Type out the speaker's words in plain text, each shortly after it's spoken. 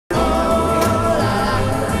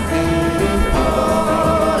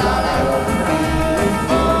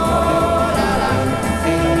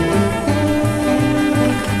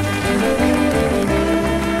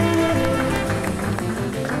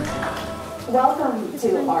Welcome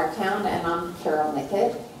to our town, and I'm Carol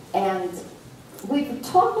Mickett, and we've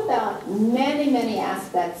talked about many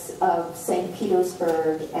aspects of St.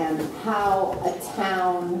 Petersburg and how a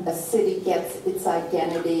town, a city gets its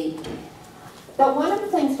identity. But one of the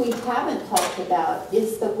things we haven't talked about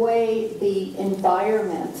is the way the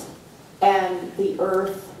environment and the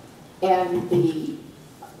earth and the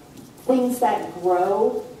things that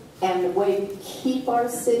grow and the way we keep our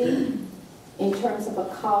city in terms of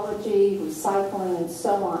ecology, recycling, and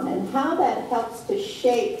so on, and how that helps to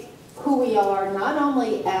shape who we are, not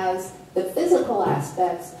only as the physical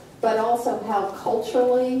aspects, but also how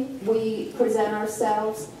culturally we present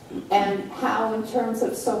ourselves, and how in terms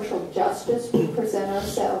of social justice we present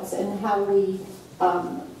ourselves, and how we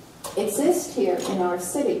exist here in our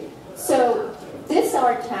city. So this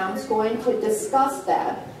Our Town is going to discuss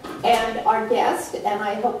that. And our guest, and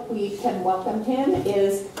I hope we can welcome him,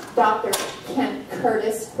 is Dr. Kent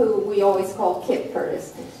Curtis, who we always call Kip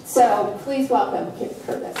Curtis. So please welcome Kip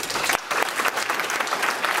Curtis.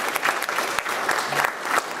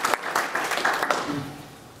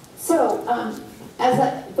 So,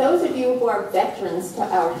 those of you who are veterans to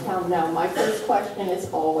our town know, my first question is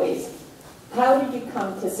always, how did you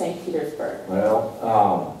come to St. Petersburg?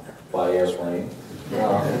 Well, by airplane.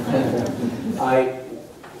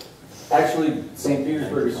 Actually, St.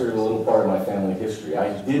 Petersburg is sort of a little part of my family history.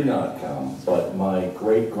 I did not come, but my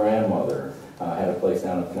great-grandmother had a place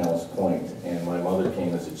down at Pinellas Point, and my mother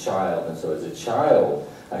came as a child, and so as a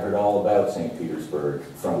child, I heard all about St. Petersburg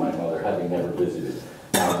from my mother, having never visited.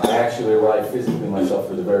 I actually arrived physically myself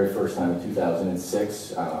for the very first time in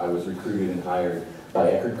 2006. I was recruited and hired by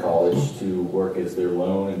Eckerd College to work as their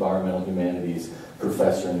lone environmental humanities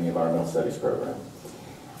professor in the environmental studies program.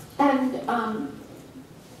 And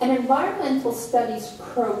an environmental studies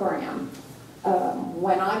program,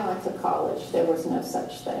 when I went to college, there was no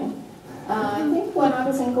such thing. I think when I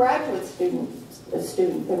was in graduate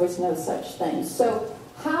student, there was no such thing. So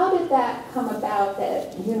how did that come about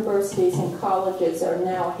that universities and colleges are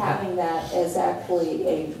now having that as actually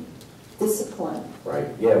a discipline? Right,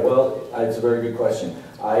 yeah, well, it's a very good question.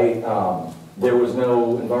 There was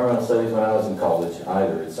no environmental studies when I was in college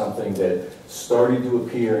either. It's something that started to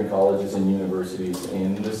appear in colleges and universities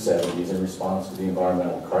in the 70s in response to the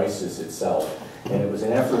environmental crisis itself. And it was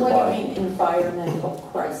an effort by... What do you mean, environmental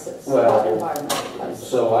crisis? Well, what environmental crisis?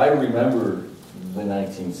 So I remember the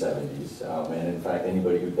 1970s, and in fact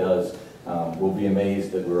anybody who does will be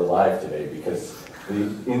amazed that we're alive today, because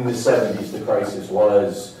in the 70s the crisis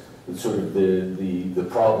was sort of the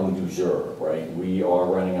problem du jour, right? We are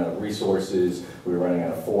running out of resources, we're running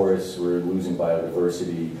out of forests, we're losing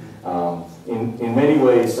biodiversity. In many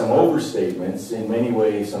ways, some overstatements, in many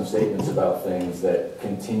ways, some statements about things that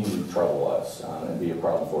continue to trouble us and be a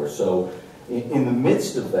problem for us. So in the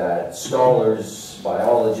midst of that, scholars,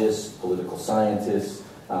 biologists, political scientists,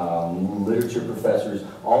 literature professors,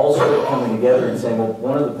 all started coming together and saying, well,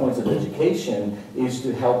 one of the points of education is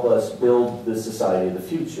to help us build the society of the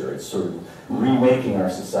future. It's sort of remaking our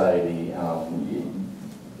society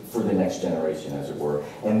for the next generation, as it were.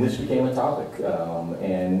 And this became a topic.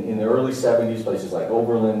 And in the early 70s, places like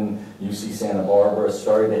Oberlin, UC Santa Barbara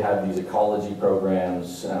started to have these ecology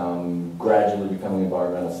programs, gradually becoming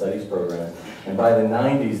environmental studies programs. And by the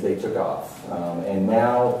 90s, they took off. And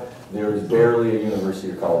now, there is barely a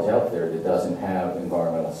university or college out there that doesn't have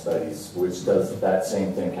environmental studies, which does that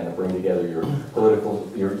same thing, kind of bring together your political,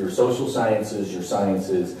 your social sciences,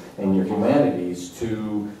 and your humanities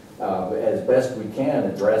to, as best we can,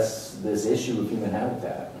 address this issue of human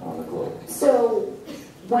habitat on the globe. So,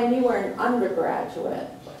 when you were an undergraduate,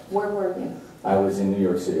 where were you? I was in New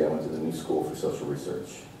York City. I went to the New School for Social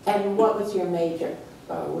Research. And what was your major?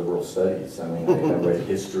 Liberal studies. I mean, I read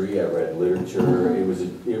history, I read literature.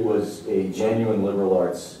 It was a genuine liberal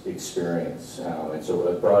arts experience, and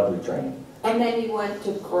so broadly trained. And then you went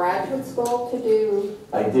to graduate school to do?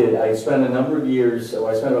 I did. I spent a number of years.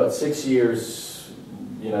 I spent about 6 years.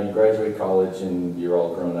 You know, you graduate college and you're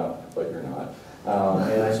all grown up, but you're not.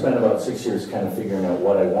 And I spent about 6 years kind of figuring out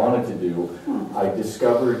what I wanted to do. I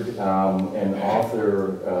discovered an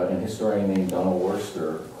author and historian named Donald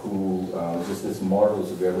Worster, who was just this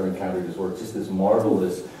marvelous, if you ever encountered his work, just this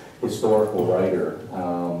marvelous historical writer,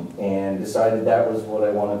 and decided that was what I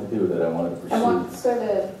wanted to do, that I wanted to pursue. And what sort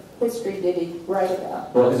of history did he write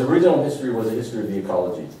about? Well, his original history was a history of the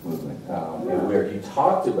ecology movement, where he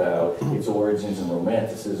talked about its origins in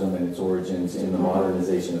Romanticism and its origins in the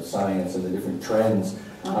modernization of science and the different trends,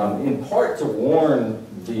 in part to warn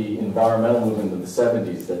the environmental movement of the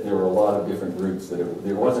 70s that there were a lot of different routes, that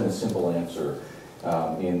there wasn't a simple answer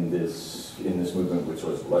in this movement, which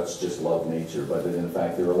was let's just love nature. But in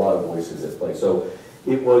fact, there were a lot of voices at play. So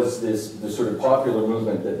it was this sort of popular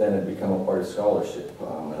movement that then had become a part of scholarship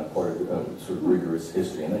and a part of sort of rigorous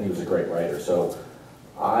history. And then he was a great writer. So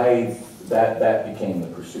that became the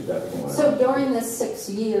pursuit. That became what So during the 6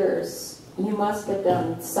 years, you must have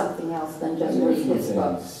done something else than just read his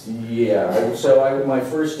books. Yeah. My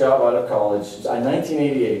first job out of college, in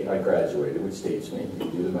 1988, I graduated, which dates me. You can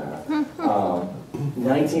do the math.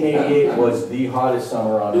 1988 was the hottest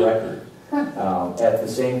summer on record. At the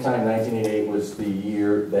same time, 1988 was the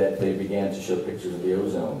year that they began to show pictures of the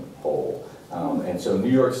ozone hole. And so New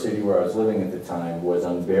York City, where I was living at the time, was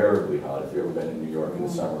unbearably hot. If you've ever been in New York in the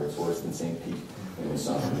summer, it's worse than St. Pete in the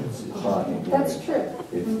summer. It's hot and humid. That's true.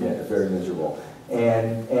 It's very miserable.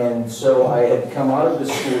 And so I had come out of the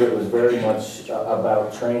school that was very much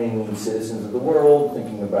about training citizens of the world,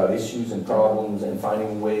 thinking about issues and problems, and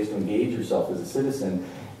finding ways to engage yourself as a citizen.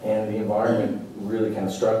 And the environment really kind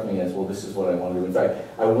of struck me as, well, this is what I want to do. In fact,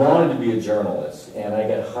 I wanted to be a journalist, and I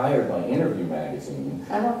got hired by Interview magazine,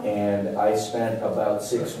 and I spent about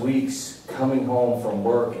 6 weeks coming home from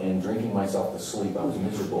work and drinking myself to sleep. I was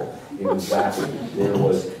miserable. It was vapid. There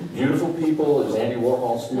was beautiful people. It was Andy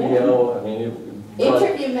Warhol's studio. I mean,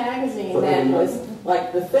 Interview magazine then was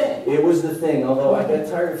like the thing. It was the thing, although I got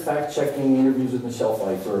tired of fact-checking interviews with Michelle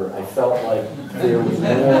Pfeiffer. I felt like there was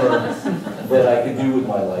more that I could do with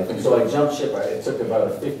my life. And so I jumped ship. I took about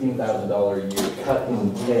a $15,000 a year cut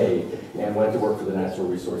in pay and went to work for the Natural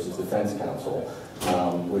Resources Defense Council,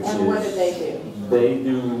 which and what did they do? They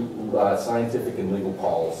do scientific and legal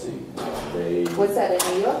policy. Was that in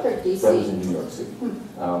New York or D.C.? That was in New York City.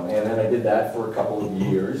 And then I did that for a couple of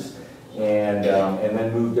years. And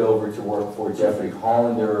then moved over to work for Jeffrey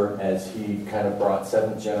Hollander as he kind of brought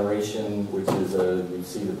Seventh Generation, which is you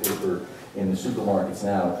see the paper in the supermarkets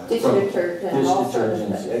now. Dish detergent. Dish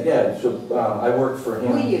detergents. Yeah, so I worked for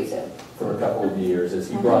him. We use it. For a couple of years as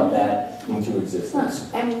he brought that into existence.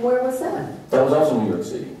 And where was that? That was also New York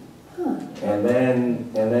City. And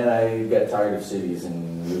then I got tired of cities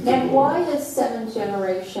and moved to And why is Seventh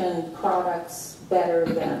Generation products better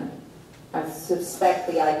than? I suspect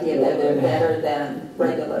the idea that they're better than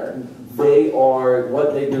regular.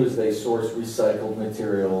 What they do is they source recycled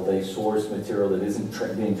material. They source material that isn't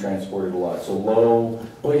being transported a lot. So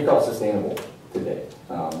what you call sustainable today.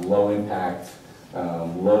 Low impact,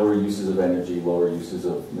 lower uses of energy, lower uses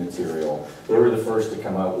of material. They were the first to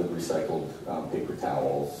come out with recycled paper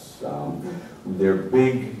towels. They're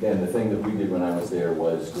big, and the thing that we did when I was there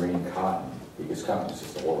was green cotton, because cotton is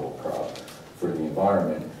just a horrible crop for the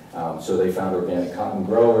environment. So they found organic cotton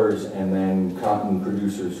growers and then cotton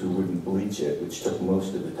producers who wouldn't bleach it, which took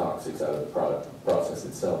most of the toxics out of the process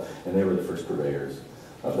itself. And they were the first purveyors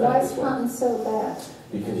of that. Why is cotton so bad?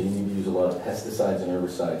 Because you need to use a lot of pesticides and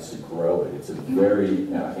herbicides to grow it. It's a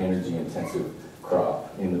very energy-intensive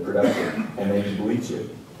crop in the production. And then you bleach it.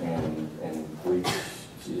 And bleach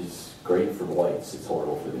is great for whites. It's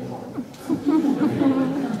horrible for the environment.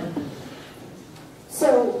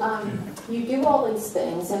 So you do all these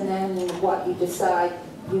things, and then what, you decide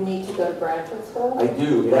you need to go to graduate school? I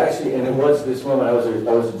do. It actually, and it was this moment. I was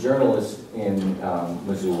a journalist in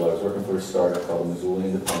Missoula. I was working for a startup called the Missoula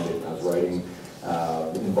Independent. I was writing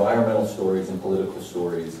environmental stories and political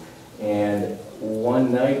stories. And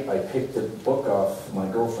one night I picked a book off my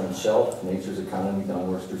girlfriend's shelf, Nature's Economy, Don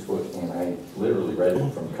Worster's book, and I literally read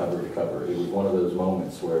it from cover to cover. It was one of those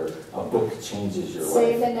moments where a book changes your life.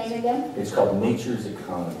 Say the name again? It's called Nature's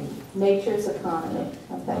Economy. Nature's Economy.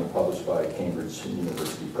 Okay. Published by Cambridge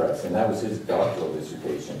University Press, and that was his doctoral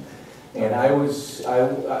dissertation. And I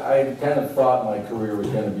kind of thought my career was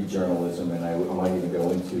going to be journalism, and I might even go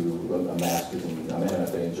into a master's and an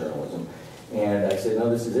MFA in journalism. And I said, no,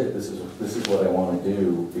 this is it. This is what I want to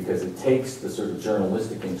do, because it takes the sort of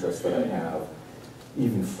journalistic interest that I have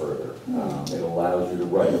even further. It allows you to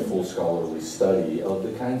write a full scholarly study of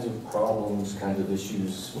the kinds of problems, kinds of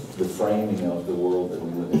issues, the framing of the world that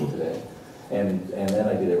we live in today. And then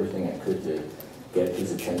I did everything I could to get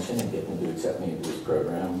his attention and get him to accept me into his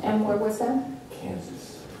program. And where was that? Kansas.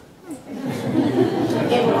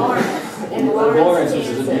 In Lawrence. In Lawrence, which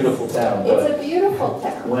is a beautiful town. It's a beautiful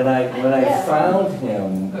town. When I found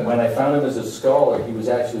him as a scholar, he was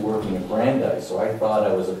actually working at Brandeis, so I thought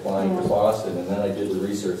I was applying to Boston, and then I did the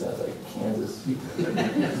research, and I was like, Kansas.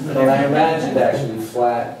 And I imagined actually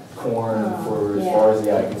flat corn for as far as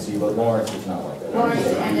the eye can see, but Lawrence is not like that. Lawrence,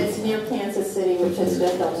 and it's near Kansas City, which is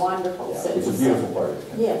just a wonderful city. It's a beautiful part of the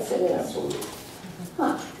country. Yes, it is. Absolutely.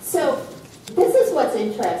 So, this is what's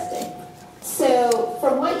interesting. So,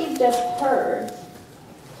 from what you've just heard,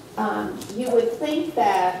 you would think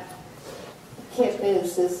that Kip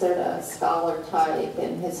is this sort of scholar type,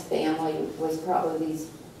 and his family was probably these,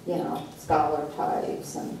 you know, scholar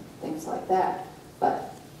types and things like that.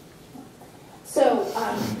 But so,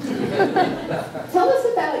 tell us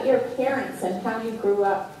about your parents and how you grew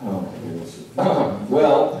up. Oh my goodness.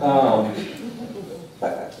 Well,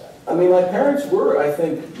 I mean, my parents were, I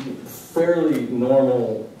think, fairly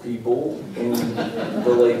normal people in the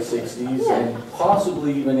late 60s and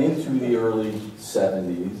possibly even into the early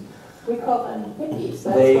 70s. We call them hippies,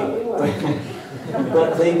 that's what we were.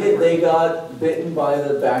 But they got bitten by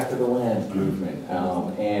the Back to the Land movement.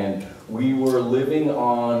 And we were living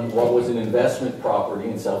on what was an investment property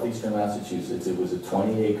in southeastern Massachusetts. It was a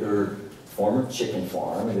 20-acre former chicken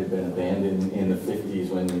farm. It had been abandoned in the 50s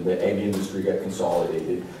when the egg industry got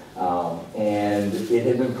consolidated. And it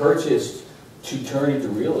had been purchased to turn into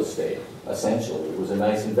real estate, essentially. It was a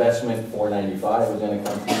nice investment. $4.95 was going to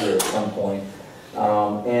come through at some point.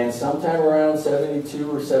 And sometime around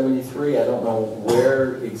 72 or 73, I don't know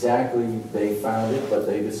where exactly they found it, but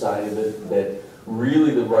they decided that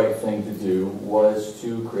really the right thing to do was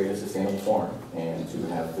to create a sustainable farm and to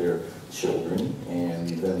have their children and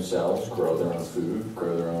themselves grow their own food,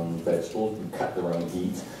 grow their own vegetables, cut their own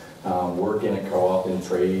heat, work in a co-op and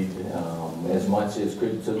trade as much as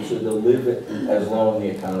could to live as low in the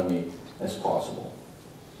economy as possible.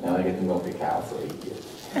 Now I get to milk a cow for 8 years.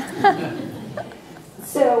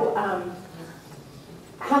 So,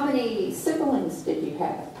 how many siblings did you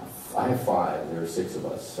have? I have 5. There were 6 of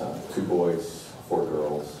us, 2 boys, 4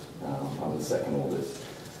 girls. I'm the second oldest.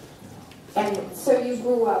 And so you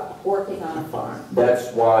grew up working on a farm?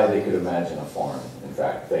 That's why they could imagine a farm. In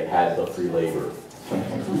fact, they had the free labor.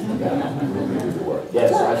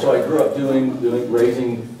 Yes, so I grew up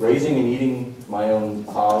raising and eating my own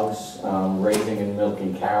hogs, raising and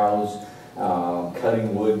milking cows,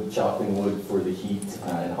 cutting wood, chopping wood for the heat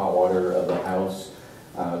and hot water of the house,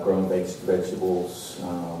 growing vegetables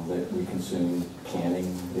that we consume,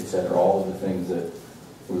 canning, etc. All of the things that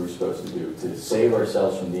we were supposed to do to save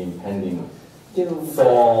ourselves from the impending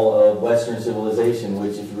fall of Western civilization,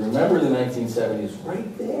 which, if you remember the 1970s,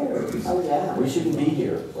 right there. Oh, yeah. We shouldn't be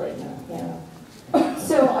here right now. Yeah.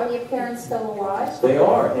 So, are your parents still alive? They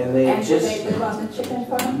are, and they and just... did they live on the chicken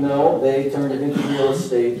farm? No, they turned it into real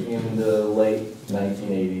estate in the late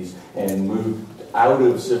 1980s and moved out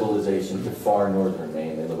of civilization to far northern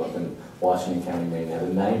Maine. They live up in Washington County, Maine. They have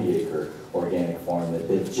a 90-acre organic farm that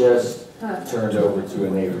they just turned over to a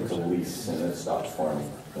neighbor to lease and then stopped farming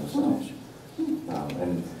themselves.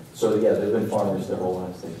 And so, yeah, they've been farmers their whole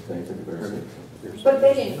lives. They took it very seriously. But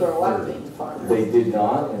they didn't grow up being farmers. They did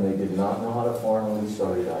not, and they did not know how to farm when we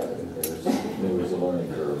started either. There was a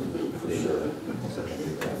learning curve, for sure.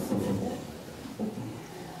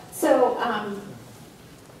 So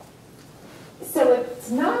it's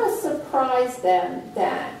not a surprise then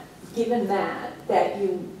that, given that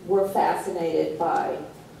you were fascinated by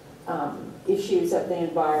issues of the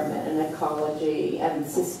environment and ecology and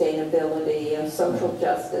sustainability and social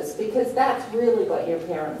justice, because that's really what your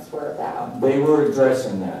parents were about. They were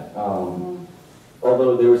addressing that.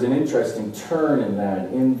 Although there was an interesting turn in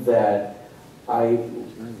that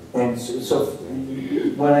so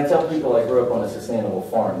when I tell people I grew up on a sustainable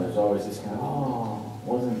farm, there's always this kind of, oh,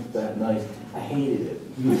 wasn't that nice? I hated it.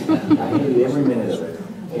 I hated every minute of it.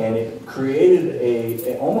 And it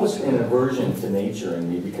created almost an aversion to nature in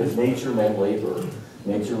me, because nature meant labor.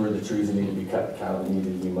 Nature were the trees that needed to be cut, the cow that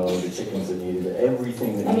needed to be mowed, the chickens that needed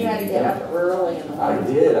everything that needed to be done. And you had to get up early in the morning. I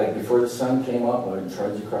did. Before the sun came up, I would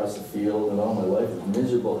trudge across the field, and all my life was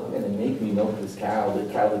miserable. How can they make me milk this cow, the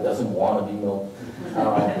cow that doesn't want to be milked?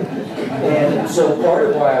 And so part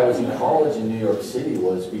of why I was in college in New York City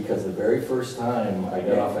was because the very first time I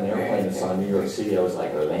got off an airplane and saw New York City, I was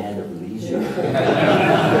like, a land of leisure.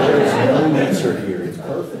 There's no nature here. It's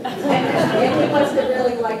perfect. And you must have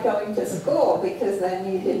really liked going to school, because then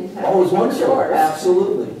you didn't have it was wonderful. chores.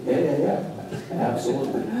 Absolutely. Yeah.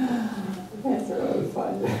 Absolutely. That's really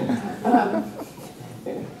fun.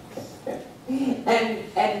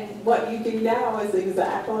 And what you do now is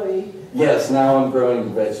exactly... Yes, now I'm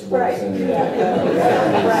growing vegetables. Right. And,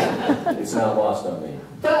 Right. It's not lost on me.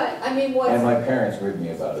 But, I mean, and my parents rid me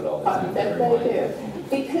about it all the time. That they do.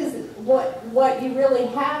 Because what you really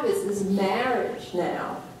have is this marriage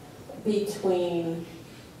now between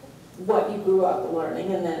what you grew up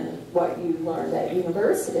learning and then what you learned at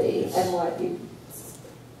university and what you...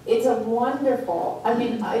 It's a wonderful... I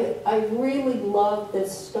mean, I really love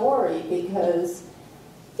this story because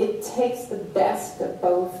it takes the best of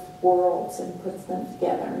both worlds and puts them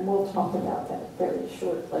together. And we'll talk about that very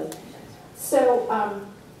shortly. So,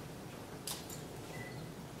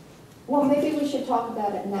 well, maybe we should talk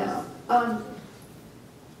about it now.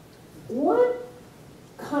 what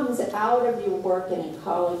comes out of your work in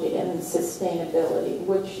ecology and sustainability,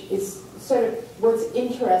 which is sort of what's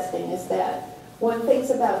interesting is that one thinks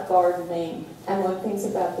about gardening and one thinks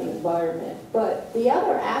about the environment, but the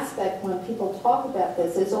other aspect when people talk about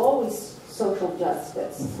this is always social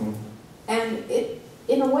justice. Mm-hmm. And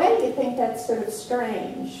in a way, you think that's sort of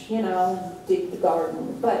strange, you know, dig the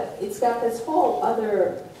garden, but it's got this whole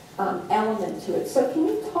other element to it. So can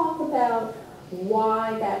you talk about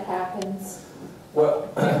why that happens? Well,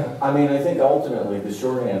 I mean, I think ultimately the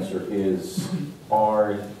short answer is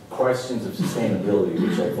our questions of sustainability,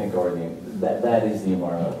 which I think are that is the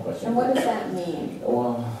environmental question. And what does that mean?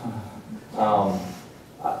 Well,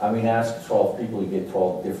 I mean, ask 12 people, you get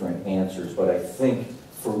 12 different answers, but I think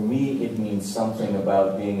for me it means something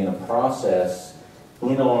about being in a process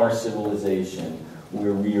in our civilization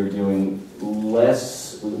where we are doing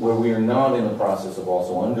less, where we are not in the process of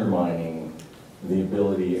also undermining the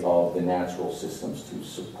ability of the natural systems to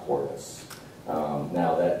support us.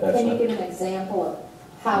 Now that's Can you give an example of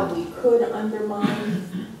how we could undermine?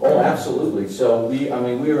 Oh, absolutely. So we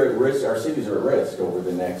are at risk, our cities are at risk over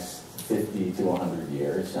the next 50 to 100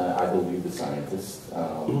 years. I believe the scientists.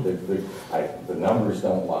 The numbers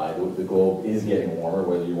don't lie. The globe is getting warmer,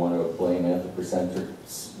 whether you want to blame anthropocentric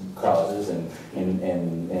causes and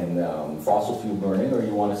fossil fuel burning, or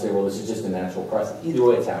you want to say, well, this is just a natural process. Either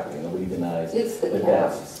way, it's happening. Nobody denies it's the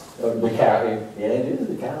cows. The cow, yeah, it is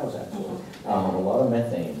the cows, actually. A lot of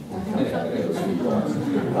methane comes out of those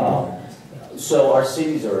feedlots. So our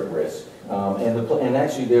cities are at risk. And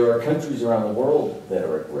actually, there are countries around the world that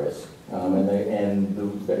are at risk.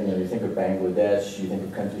 You think of Bangladesh, you think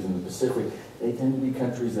of countries in the Pacific, they tend to be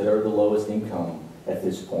countries that are the lowest income at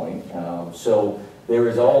this point. So there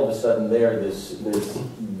is all of a sudden this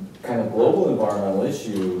kind of global environmental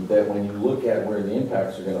issue that when you look at where the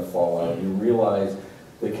impacts are going to fall out, you realize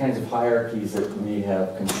the kinds of hierarchies that we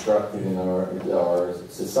have constructed in our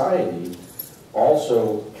society,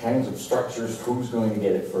 also kinds of structures, who's going to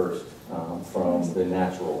get it first from the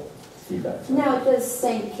natural feedback. Now, does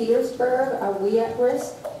St. Petersburg, are we at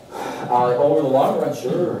risk? Over the long run,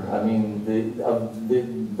 sure. I mean,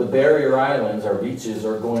 the barrier islands, our beaches,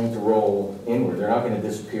 are going to roll inward. They're not going to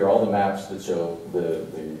disappear. All the maps that show the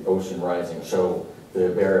ocean rising show the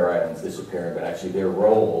barrier islands disappearing, but actually their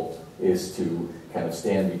role is to kind of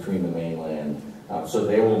stand between the mainland. So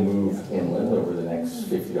they will move inland over the next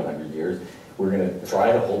 50 to 100 years. We're going to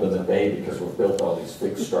try to hold them at bay because we've built all these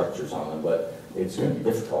fixed structures on them, but it's going to be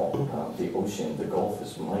difficult. The ocean, the Gulf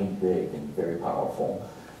is mighty big and very powerful.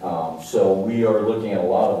 So we are looking at a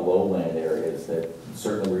lot of lowland areas that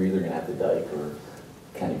certainly we're either going to have to dike or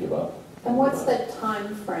kind of give up. And what's the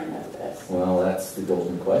time frame of this? Well, that's the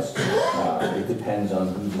golden question. It depends on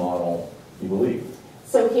whose model you believe.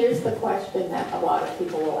 So here's the question that a lot of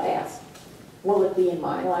people will ask. Will it be in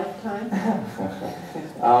my lifetime?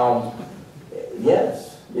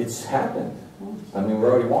 Yes, it's happened. I mean,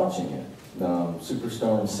 we're already watching it.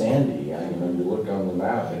 Superstorm Sandy, you look on the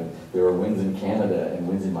map and there are winds in Canada and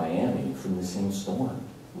winds in Miami from the same storm.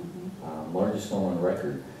 Largest storm on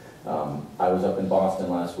record. I was up in Boston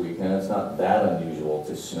last week, and it's not that unusual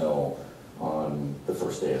to snow on the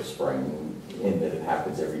first day of spring, in that it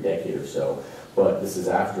happens every decade or so. But this is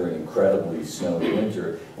after an incredibly snowy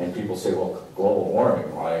winter, and people say, well, global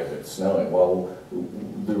warming, why is it snowing? Well,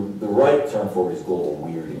 the right term for it is global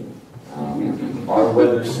weirding. Our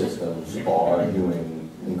weather systems are doing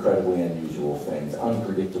incredibly unusual things,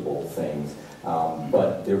 unpredictable things,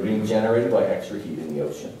 but they're being generated by extra heat in the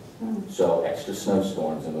ocean. So extra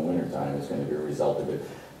snowstorms in the wintertime is going to be a result of it.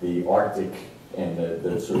 The Arctic and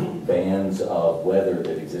the sort of bands of weather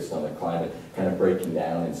that exist on the climate kind of breaking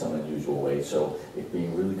down in some unusual way. So it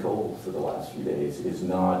being really cold for the last few days is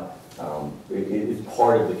not, it's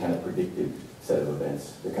part of the kind of predicted set of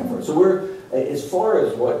events that come from it. So we're, as far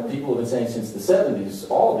as what people have been saying since the 70s,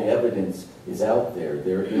 all the evidence is out there.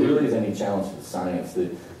 There really is any challenge to the science.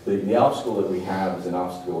 The obstacle that we have is an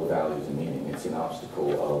obstacle of values and meaning. It's an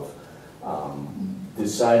obstacle of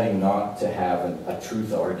deciding not to have a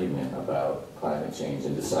truth argument about climate change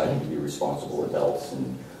and deciding to be responsible adults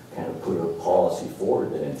and kind of put a policy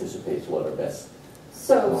forward that anticipates what are best.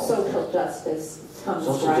 So social justice comes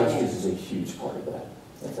right in. Social justice is a huge part of that.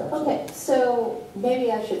 Okay, so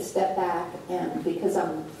maybe I should step back, and because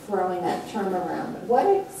I'm throwing that term around, what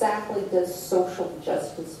exactly does social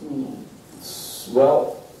justice mean?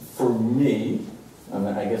 Well, for me, and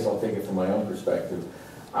I guess I'll take it from my own perspective,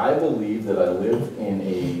 I believe that I live in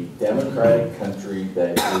a democratic country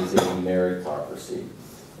that is a meritocracy.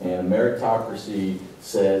 And a meritocracy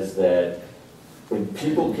says that when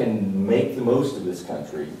people can make the most of this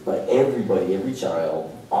country, but everybody, every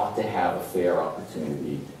child, ought to have a fair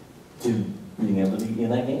opportunity to being able to be in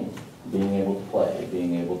that game, being able to play,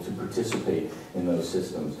 being able to participate in those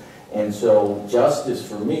systems. And so justice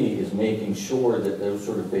for me is making sure that those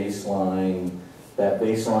sort of baseline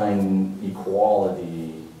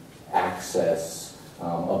equality, access,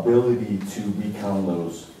 ability to become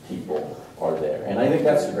those people are there. And I think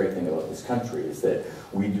that's the great thing about this country, is that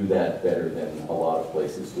we do that better than a lot of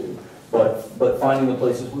places do. But finding the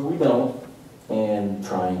places where we don't and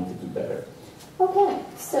trying to do better. Okay,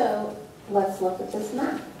 so let's look at this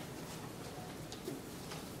map.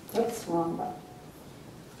 Oops, wrong button.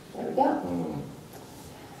 There we go.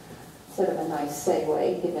 Sort of a nice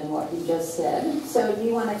segue, given what you just said. So do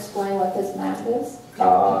you want to explain what this map is?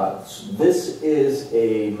 This is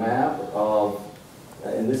a map of,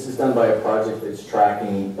 and this is done by a project that's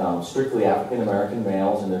tracking strictly African American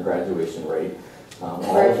males and their graduation rate.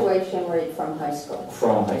 Graduation rate from high school.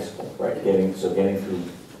 From high school, right? Getting through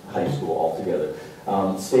high school altogether.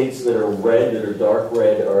 States that are red, that are dark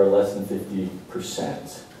red, are less than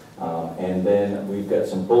 50%. And then we've got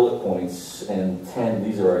some bullet points, and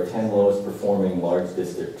these are our 10 lowest performing large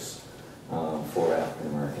districts for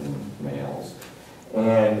African American males.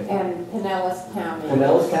 And Pinellas County.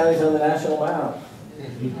 Pinellas County's on the national map.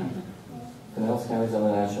 Pinellas County's on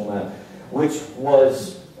the national map, which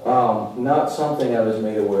was not something I was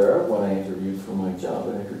made aware of when I interviewed for my job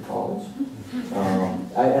at Mickett College.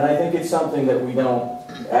 And I think it's something that we don't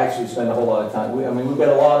actually spend a whole lot of time. I mean, we've got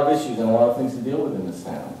a lot of issues and a lot of things to deal with in this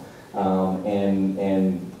town.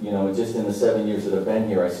 And you know, just in the 7 years that I've been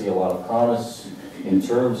here, I see a lot of promise in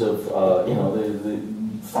terms of you know, the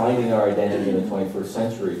finding our identity in the 21st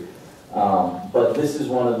century. But this is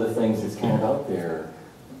one of the things that's kind of out there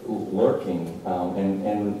lurking.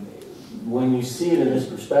 And when you see it in this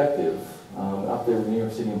perspective, up there in New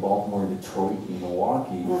York City and Baltimore, Detroit, and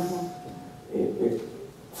Milwaukee,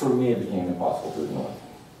 for me it became impossible to ignore.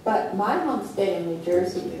 But my home state in New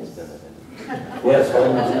Jersey is... Yes,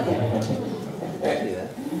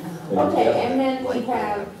 okay, and then we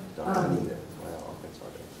have...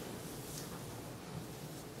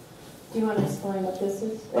 do you want to explain what this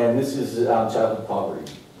is? And this is childhood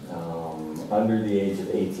poverty, under the age of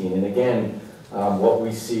 18. And again, what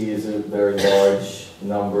we see is a very large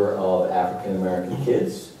number of African American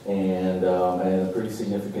kids and a pretty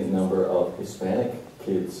significant number of Hispanic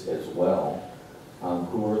kids as well,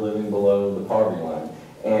 who are living below the poverty line.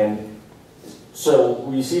 And so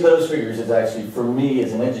when you see those figures, it's actually, for me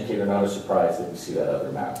as an educator, not a surprise that we see that other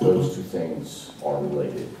map. Those two things are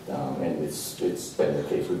related, and it's been the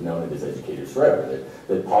case. We've known it as educators forever,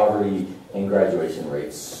 that poverty and graduation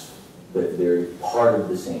rates, that they're part of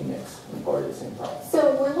the same mix and part of the same problem.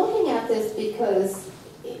 So we're looking at this because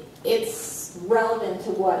it's relevant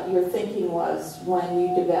to what your thinking was when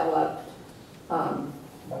you developed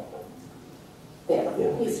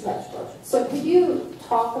So could you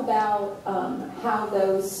talk about how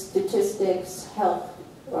those statistics helped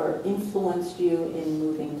or influenced you in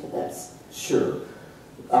moving to this? Sure.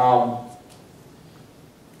 Well,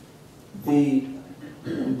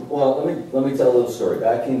 let me tell a little story.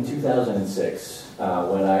 Back in 2006,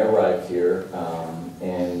 when I arrived here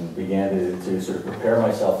and began to sort of prepare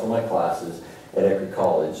myself for my classes at Mickett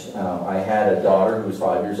College, I had a daughter who was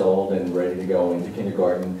 5 years old and ready to go into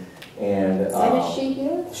kindergarten. And is she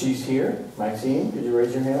here? She's here. Maxine, could you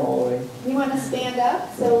raise your hand all the way? You want to stand up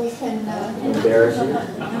so we can... embarrass you?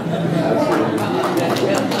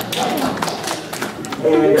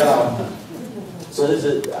 And so this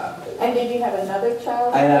is... and did you have another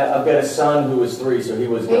child? And I've got a son who was 3, so he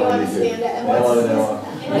was going to... You want to stand up?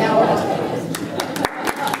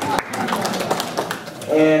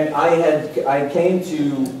 And And I came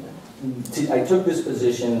to I took this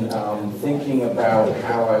position thinking about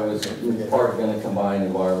how I was in part going to combine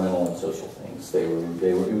environmental and social things. It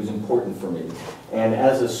was important for me. And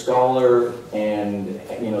as a scholar and,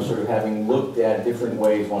 you know, sort of having looked at different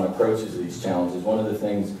ways one approaches these challenges, one of the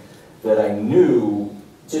things that I knew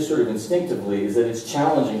just sort of instinctively is that it's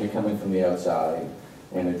challenging to come in from the outside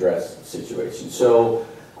and address situations. So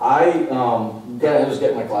I was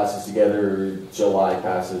getting my classes together, July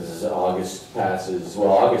passes, August passes, well,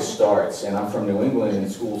 August starts, and I'm from New England,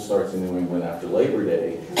 and school starts in New England after Labor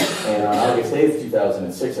Day. And on August 8th,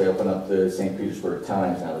 2006, I opened up the St. Petersburg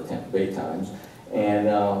Times, now the Tampa Bay Times, and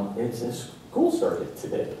it says, school started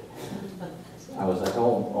today. I was like,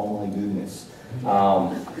 oh my goodness.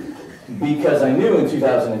 Because I knew in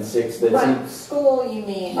 2006 that... What school you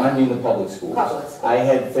mean? I mean the public schools. Public schools. I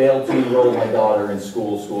had failed to enroll my daughter in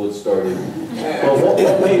school. School had started. But what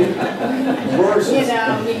made it worse... You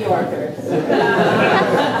know, New Yorkers.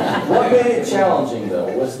 What made it challenging,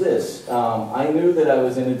 though, was this. I knew that I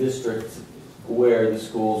was in a district where the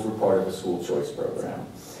schools were part of a school choice program.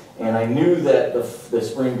 And I knew that the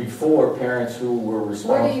spring before, parents who were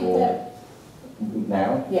responsible... Where do you live?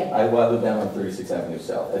 Now? Yeah. I live down on 36th Avenue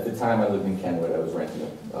South. At the time I lived in Kenwood. I was renting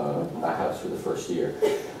a house for the first year.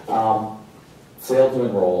 Failed to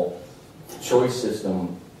enroll, choice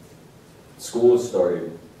system, school has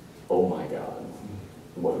started. Oh my God,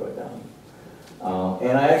 what have I done?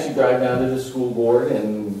 And I actually drive down to the school board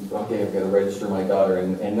and, okay, I've got to register my daughter.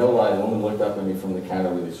 And no lie, the woman looked up at me from the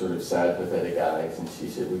counter with these sort of sad, pathetic eyes, and she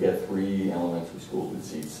said, we got 3 elementary schools with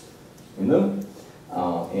seats in them.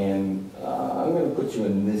 I'm going to put you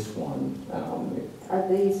in this one. Are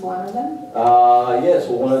these one of them? Yes,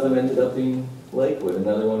 well, one of them ended up being Lakewood.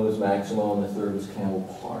 Another one was Maximo, and the third was Campbell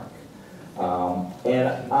Park.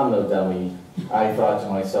 And I'm no dummy. I thought to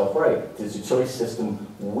myself, right, there's a choice system.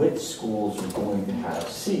 Which schools are going to have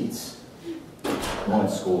seats? One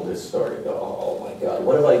school has started. Oh my God,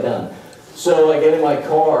 what have I done? So I get in my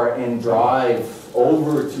car and drive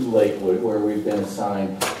over to Lakewood, where we've been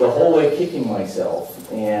assigned, the whole way kicking myself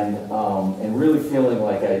and really feeling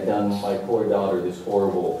like I had done my poor daughter this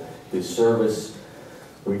horrible disservice.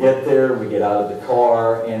 We get there, we get out of the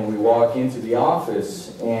car, and we walk into the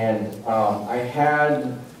office, and I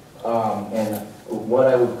had what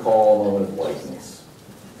I would call a moment of whiteness.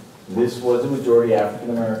 This was a majority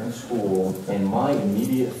African-American school, and my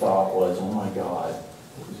immediate thought was, oh my God,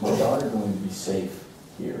 is my daughter going to be safe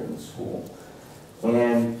here in the school?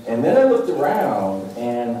 And then I looked around,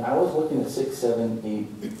 and I was looking at 6, 7,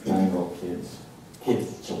 8,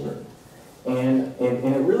 9-year-old children. And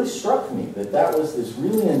it really struck me that that was this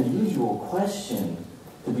really unusual question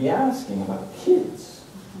to be asking about kids.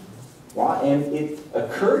 Why? And it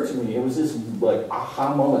occurred to me, it was this like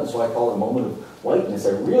aha moment, so I call it a moment of whiteness.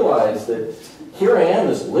 I realized that here I am,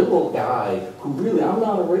 this liberal guy who really, I'm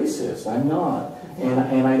not a racist, I'm not.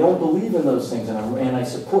 And I don't believe in those things, and I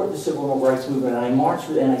support the civil rights movement, and I march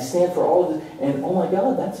for, and I stand for all of it, and oh my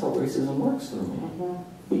God, that's how racism works through me.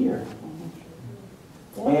 Fear.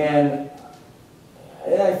 And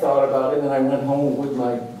I thought about it, and I went home with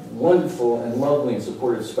my wonderful and lovely and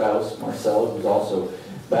supportive spouse, Marcella, who's also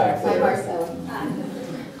back there. Hi, Marcella.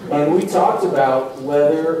 And we talked about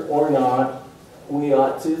whether or not we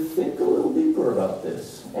ought to think a little deeper about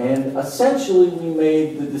this. And essentially, we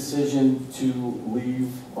made the decision to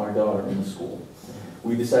leave our daughter in the school.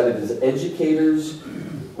 We decided as educators,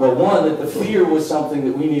 well, one, that the fear was something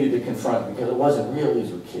that we needed to confront because it wasn't real,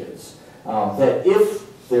 these were kids. That if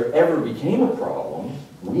there ever became a problem,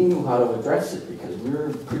 we knew how to address it because we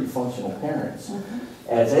were pretty functional parents.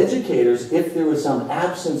 As educators, if there was some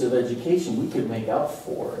absence of education, we could make up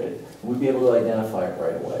for it. We'd be able to identify it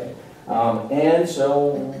right away. And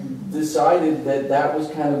so decided that that was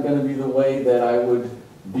kind of going to be the way that I would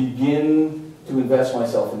begin to invest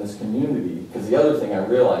myself in this community. Because the other thing I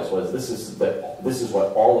realized was this is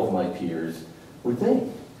what all of my peers would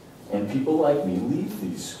think. And people like me leave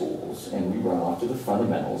these schools, and we run off to the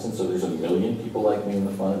fundamentals, and so there's 1 million people like me in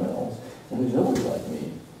the fundamentals, and there's nobody like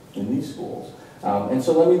me in these schools. And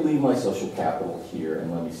so let me leave my social capital here,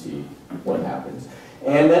 and let me see what happens.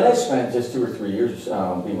 And then I spent just 2 or 3 years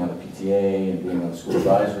being on the PTA, and being on the school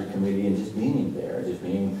advisory committee, and just being there, just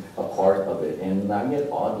being a part of it. And I get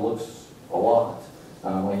odd looks a lot. You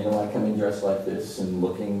know, I come in dressed like this and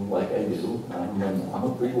looking like I do. I'm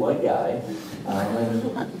a pretty white guy.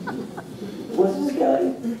 What's this guy?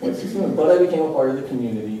 What's he doing? But I became a part of the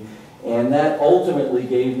community, and that ultimately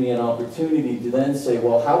gave me an opportunity to then say,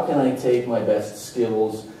 well, how can I take my best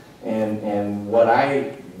skills and what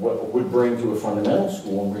would bring to a fundamental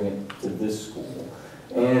school and bring it to this school?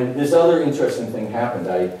 And this other interesting thing happened.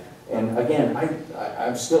 And again, I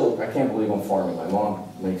can't believe I'm farming. My mom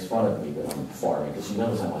makes fun of me that I'm farming because she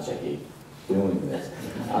knows how much I hate doing this.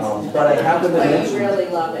 But I happen to mention... But you really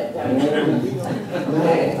love it, don't you? No,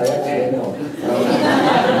 I actually don't.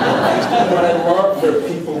 But I love that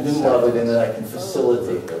people do love it and that I can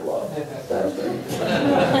facilitate their love. That's great.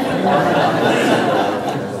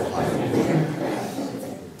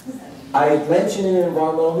 I mentioned in an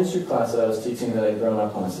environmental history class that I was teaching that I'd grown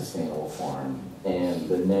up on a sustainable farm. And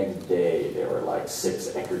the next day, there were like 6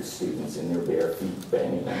 Eckerd students in their bare feet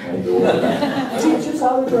banging on my door. Teach us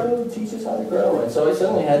how to grow, teach us how to grow. And so I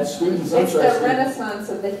suddenly had students interested. It's the renaissance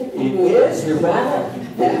of the hippie movement. It is, you're back.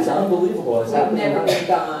 It's unbelievable. It's We've never been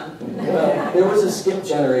gone. Well, there was a skip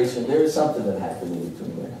generation. There was something that happened in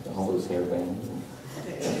between there. All those hair bands.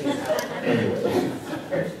 Anyway.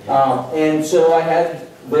 And so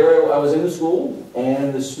I was in the school.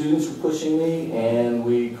 and the students were pushing me, and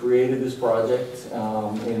we created this project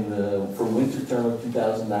for winter term of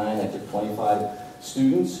 2009. I took 25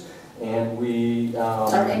 students, and we...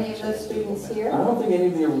 Are any of those students here? I don't think any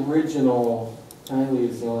of the original... Kylie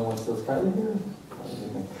is the only one still. Is Kylie here?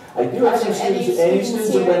 I do have some students. Any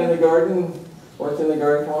students who've been in the garden, worked in the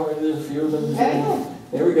garden, come over, there's a few of them.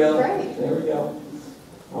 There we go. Great. There we go.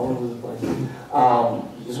 All over the place.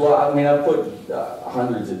 As well, I mean, I've put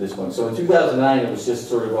hundreds at this point. So in 2009, it was just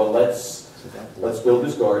sort of, well, let's build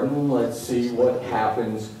this garden. Let's see what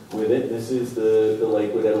happens with it. This is the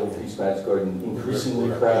Lakewood Edible Peace Patch Garden,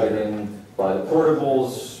 increasingly crowded in by the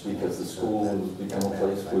portables because the school has become a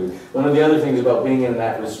place where... One of the other things about being in an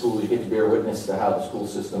at-risk school, you get to bear witness to how the school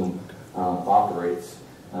system operates.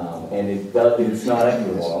 And it's not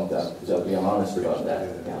equitable, I'll be honest about that.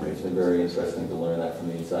 It's been very interesting to learn that from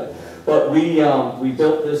the inside. But we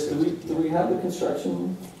built this, do we have the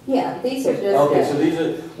construction? Yeah, these are just... Okay, so these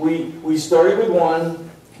are, we started with one,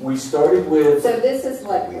 we started with... So this is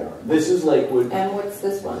Lakewood. This is Lakewood. And what's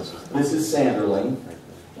this one? This is Sanderling.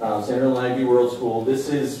 Sanderling Ivy World School. It's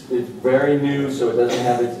very new, so it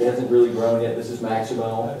hasn't really grown yet. This is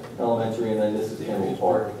Maximo Elementary, and then this is Campbell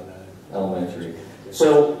Park Elementary.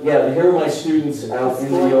 So, yeah, here are my students out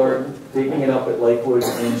in the yard digging it up at Lakewood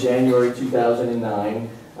in January 2009.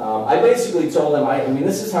 I basically told them, I mean,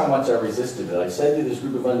 this is how much I resisted it. I said to this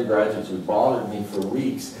group of undergraduates who bothered me for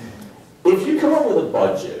weeks, if you come up with a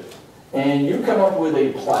budget, and you come up with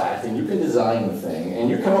a plat, and you can design the thing, and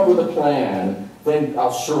you come up with a plan, then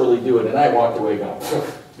I'll surely do it. And I walked away going,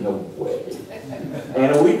 no way.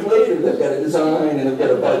 And a week later, they've got a design, and they've got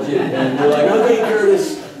a budget, and they're like, okay,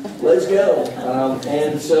 Curtis, let's go.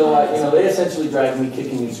 And so, they essentially dragged me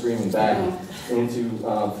kicking and screaming back into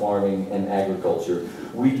farming and agriculture.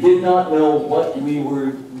 We did not know what we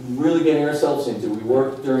were really getting ourselves into. We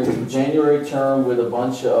worked during the January term with a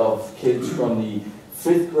bunch of kids from the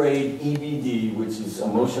 5th grade EBD, which is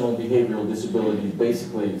emotional and behavioral disability.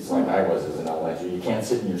 Basically, it's like I was as an elementary. You can't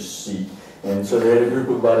sit in your seat. And so they had a group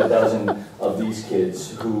of about a dozen of these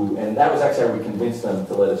kids who, and that was actually how we convinced them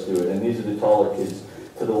to let us do it. And these are the taller kids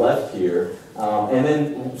to the left here. And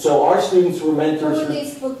then, so our students were mentors. Who are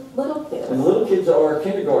these little kids? And the little kids are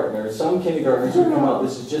kindergartners. Some kindergartners who come up.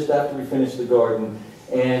 This is just after we finished the garden.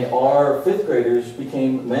 And our 5th graders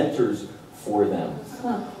became mentors for them.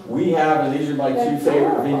 We have, and these are my two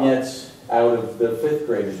favorite vignettes out of the 5th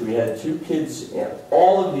graders. We had 2 kids,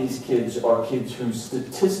 all of these kids are kids whose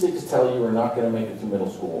statistics tell you are not going to make it to middle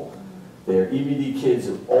school. They're EBD kids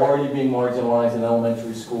who are already being marginalized in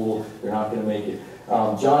elementary school. They're not going to make it.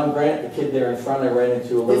 John Grant, the kid there in front, I ran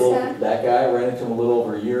into that guy, I ran into him a little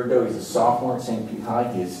over a year ago. He's a sophomore at St. Pete High.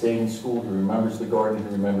 He has stayed in school. He remembers the garden. He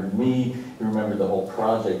remembered me. He remembered the whole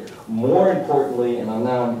project. More importantly, and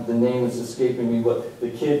the name is escaping me, but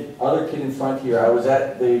the other kid in front here, I was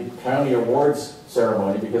at the county awards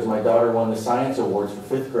ceremony because my daughter won the science awards for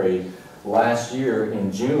 5th grade last year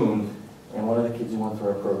in June, and one of the kids who went through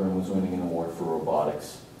our program was winning an award for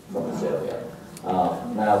robotics from Azalea.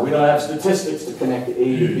 Now, we don't have statistics to connect the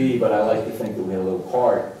A to B, but I like to think that we had a little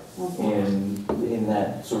part in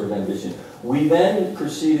that sort of ambition. We then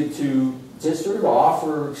proceeded to just sort of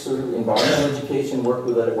offer sort of environmental education, work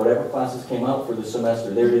with whatever classes came out for the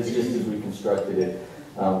semester. There it is, just as we constructed it.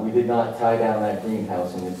 We did not tie down that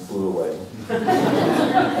greenhouse and it flew away.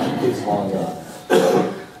 It's long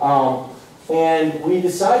gone. And we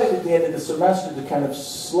decided at the end of the semester to kind of,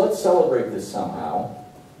 let's celebrate this somehow.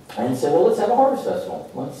 And said, well, let's have a harvest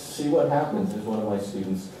festival. Let's see what happens. There's one of my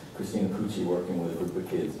students, Christina Pucci, working with a group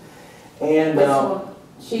of kids. And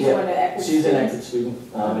she's one of Eckerd she's an Eckerd student,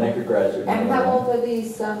 an Eckerd graduate. And how old are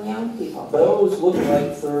these young people? Those look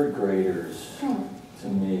like 3rd graders to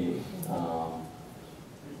me,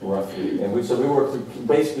 roughly. And so we work through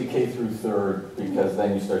basically K through 3rd because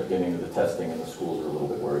then you start getting into the testing and the schools are a little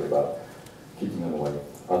bit worried about keeping them away.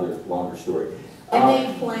 Other longer story. And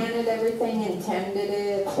they planted everything and tended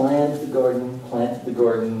it? Planted the garden,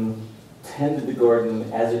 tended the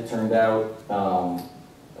garden. As it turned out,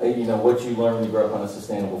 what you learn when you grow up on a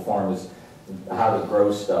sustainable farm is how to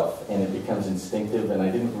grow stuff, and it becomes instinctive, and I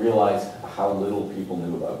didn't realize how little people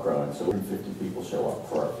knew about growing. So 50 people show up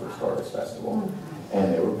for our first harvest festival,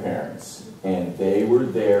 and they were parents, and they were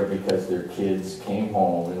there because their kids came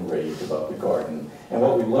home and raved about the garden. And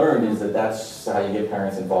what we learned is that that's how you get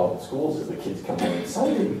parents involved in schools, is the kids come home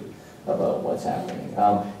excited about what's happening.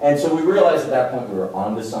 And so we realized at that point we were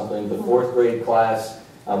onto something. The 4th grade class,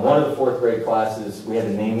 one of the 4th grade classes, we had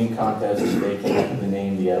a naming contest, and they came up with the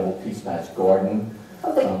name, the Edible Peace Patch Garden.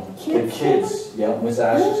 Oh, the kids? The kids, yeah, Miss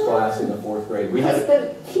Ash's class in the 4th grade. We had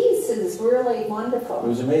The piece is really wonderful. It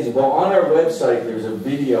was amazing. Well, on our website, there's a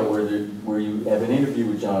video where you have an interview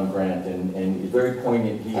with John Grant, and it's very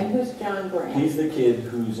poignant. And who's John Grant? He's the kid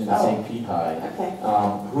who's in St. Pete High, okay.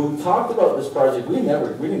 Who talked about this project. We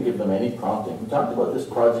didn't give them any prompting. We talked about this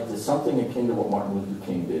project as something akin to what Martin Luther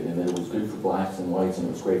King did, and that it was good for blacks and whites, and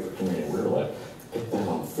it was great for community. And we were like, get that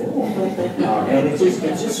on film. And it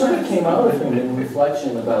just sort of came out of him in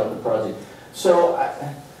reflection about the project. So,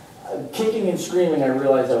 kicking and screaming, I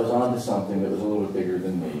realized I was onto something that was a little bit bigger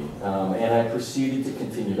than me. And I proceeded to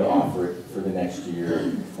continue to offer it for the next year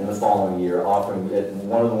and the following year, offering it.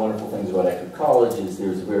 One of the wonderful things about Eckerd College is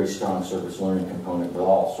there's a very strong service learning component with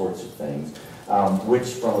all sorts of things, which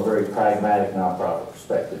from a very pragmatic nonprofit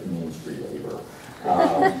perspective means free labor.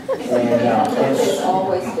 And it's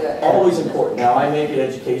always good. Always important. Now, I make it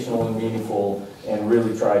educational and meaningful and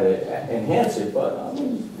really try to enhance it, but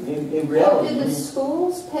in reality... Well, do the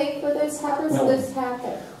schools pay for this? How does this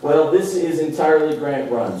happen? Well, this is entirely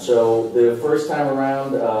grant run. So the first time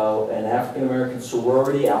around, an African-American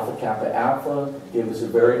sorority, Alpha Kappa Alpha, gave us a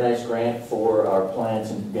very nice grant for our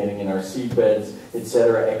plants and getting in our seed beds,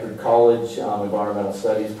 etc. Eckerd College Environmental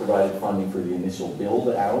Studies provided funding for the initial build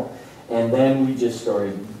out. And then we just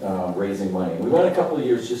started raising money. We went a couple of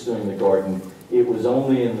years just doing the garden. It was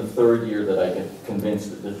only in the 3rd year that I got convinced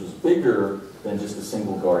that this was bigger than just a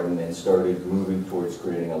single garden and started moving towards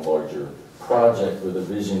creating a larger project with a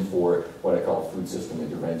vision for what I call food system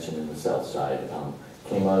intervention in the South Side.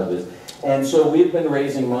 Came out of this. And so we've been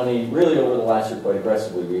raising money really over the last year quite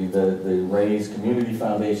aggressively. The Raise Community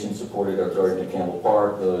Foundation supported our garden at Campbell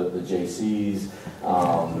Park, the JCs,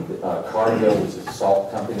 Cargill, which is a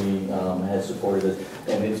salt company, has supported us.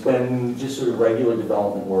 And it's been just sort of regular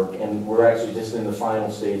development work, and we're actually just in the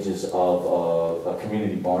final stages of a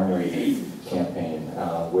community barn raising campaign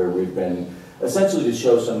where we've been essentially to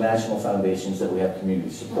show some national foundations that we have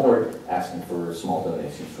community support, asking for small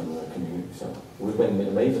donations from the community. So we've been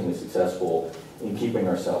amazingly successful in keeping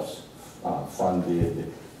ourselves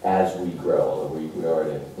funded as we grow, although we are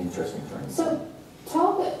at an interesting turning point. So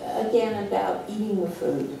talk again about eating the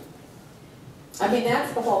food. I mean,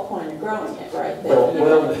 that's the whole point of growing it, right? Well,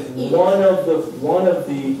 one of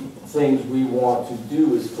the things we want to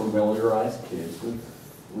do is familiarize kids with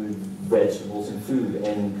vegetables and food.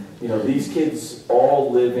 And, you know, these kids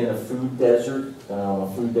all live in a food desert. A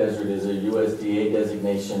food desert is a USDA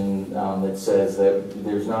designation that says that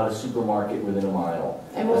there's not a supermarket within a mile.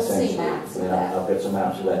 And we'll see maps of that. I'll get some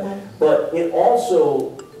maps of that. But it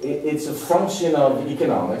also, it's a function of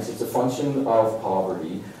economics. It's a function of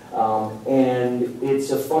poverty. And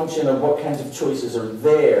it's a function of what kinds of choices are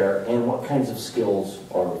there and what kinds of skills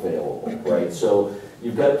are available, right? So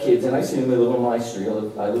you've got kids, and I see them, they live on my street,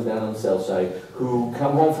 I live down on the south side, who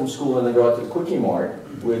come home from school and they go out to the Quickie Mart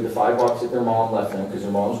with the $5 that their mom left them because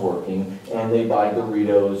their mom's working, and they buy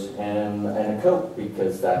Doritos and a Coke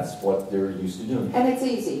because that's what they're used to doing. And it's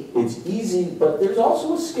easy. It's easy, but there's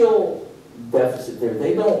also a skill deficit there.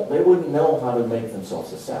 They wouldn't know how to make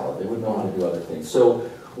themselves a salad. They wouldn't know how to do other things. So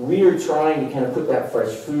we are trying to kind of put that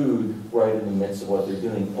fresh food right in the midst of what they're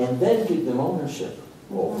doing and then give them ownership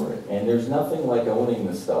over it. And there's nothing like owning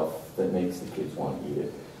the stuff that makes the kids want to eat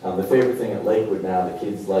it. The favorite thing at Lakewood now, the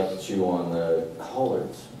kids like to chew on the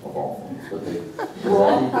collards of all things. But they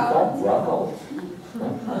raw collards.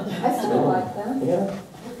 Yeah. I still like them. Yeah.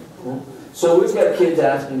 So we've got kids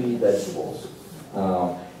asking to eat vegetables.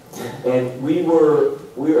 And we were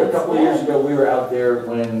a couple of years ago, we were out there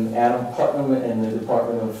when Adam Putnam and the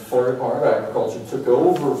Department of Florida Department of Agriculture took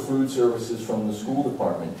over food services from the school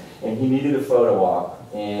department, and he needed a photo op,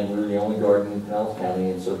 and we were the only garden in Pinellas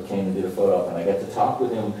County, and so he came and did a photo op, and I got to talk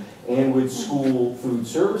with him and with school food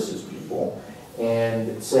services people,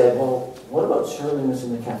 and said, well, what about serving this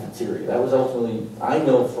in the cafeteria? That was ultimately, I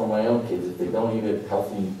know from my own kids, if they don't eat a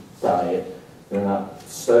healthy diet, they're not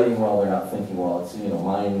studying well, they're not thinking well. It's, you know,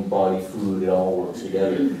 mind, body, food, it all works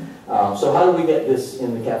together. So how do we get this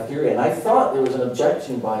in the cafeteria? And I thought there was an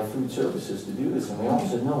objection by food services to do this, and we all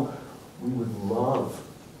said, no, we would love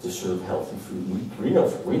to serve healthy food. We know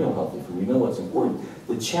healthy food, we know what's important.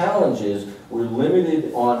 The challenge is we're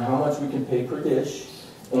limited on how much we can pay per dish,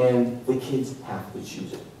 and the kids have to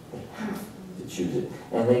choose it. They have to choose it.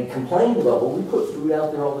 And they complained about, well, we put food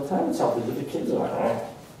out there all the time, it's healthy, but the kids are like, oh,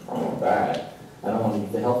 I don't want that. I don't want to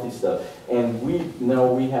eat the healthy stuff. And we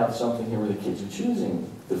know we have something here where the kids are choosing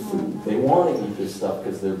the food. They want to eat this stuff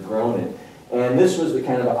because they've grown it. And this was the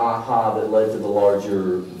kind of aha that led to the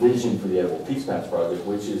larger vision for the Edible Peace Patch Project,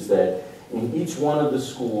 which is that In each one of the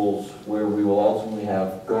schools where we will ultimately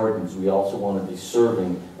have gardens, we also want to be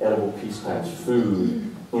serving edible Peace Patch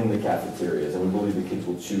food in the cafeterias, and we believe the kids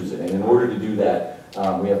will choose it. And in order to do that,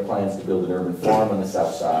 we have plans to build an urban farm on the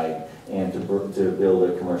south side and to build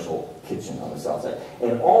a commercial kitchen on the south side.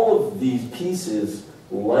 And all of these pieces,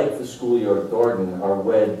 like the schoolyard garden, are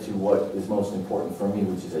wed to what is most important for me,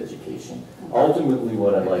 which is education. Ultimately,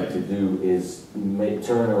 what I'd like to do is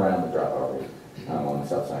turn around the dropout rate on the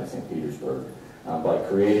south side of St. Petersburg by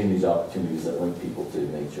creating these opportunities that link people to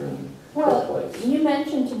nature and place. You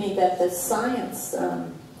mentioned to me that the science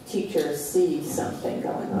teachers see something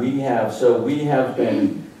going on. We have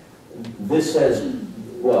been, this has,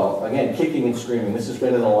 well, again, kicking and screaming, this has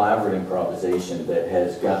been an elaborate improvisation that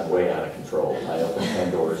has gotten way out of control. I opened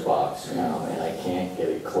Pandora's box now, and I can't get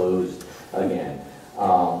it closed again.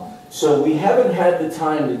 So we haven't had the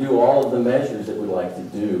time to do all of the measures that we'd like to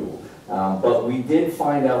do. But we did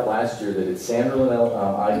find out last year that at Sanderlin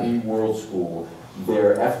IB World School,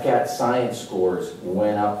 their FCAT science scores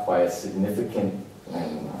went up by a significant,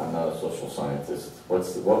 and I'm not a social scientist,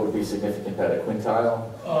 what would be significant, Pat, a quintile?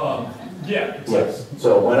 Yeah. Yes,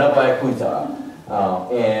 so it went up by a quintile.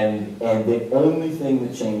 And the only thing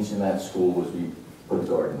that changed in that school was we put a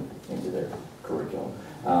garden into their curriculum.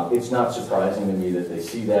 It's not surprising to me that they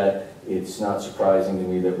see that. It's not surprising to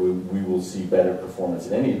me that we will see better performance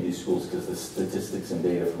in any of these schools, because the statistics and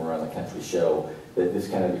data from around the country show that this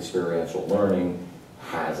kind of experiential learning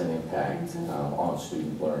has an impact on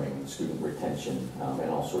student learning, student retention, and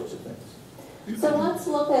all sorts of things. So let's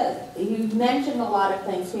look at, you mentioned a lot of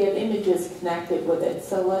things. We have images connected with it.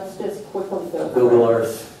 So let's just quickly go through Google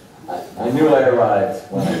Earth. I knew I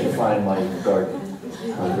arrived when I could find my garden.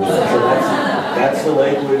 That's the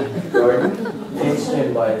Lakewood garden, pinched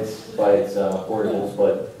in by its portables,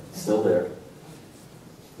 but still there.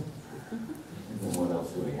 And what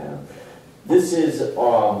else do we have? This is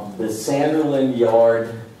the Sanderlin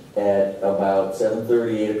yard at about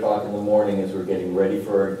 7:30, 8 o'clock in the morning as we're getting ready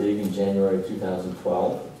for our dig in January of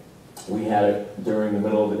 2012. We had it during the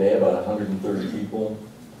middle of the day, about 130 people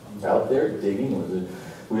out there digging.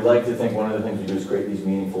 We like to think one of the things we do is create these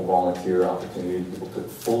meaningful volunteer opportunities. People took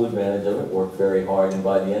full advantage of it, worked very hard, and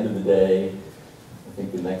by the end of the day, I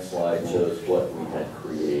think the next slide shows what we had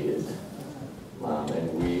created.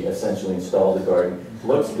 And we essentially installed the garden.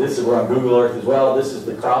 We're on Google Earth as well. This is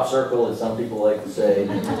the crop circle, as some people like to say.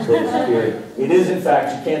 It is, in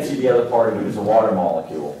fact, you can't see the other part of it, it's a water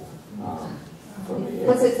molecule.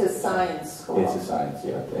 Because it's a science school. It's a science,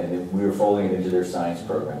 yeah. And we were folding it into their science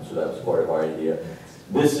program, so that was part of our idea.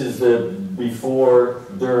 This is the before,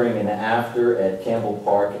 during, and after at Campbell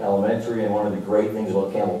Park Elementary, and one of the great things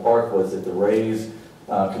about Campbell Park was that the Rays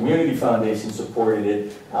Community Foundation supported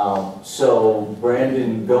it. So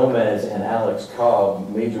Brandon Gomez and Alex Cobb,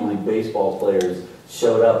 Major League Baseball players,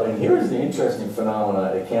 showed up. And here's the interesting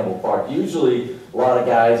phenomena at Campbell Park. Usually a lot of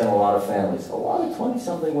guys and a lot of families. A lot of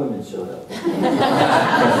 20-something women showed up.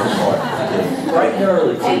 Bright and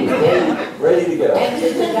early, too. Ready to go. And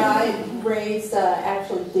did the guy Rays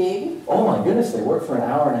actually dig? Oh my goodness, they worked for an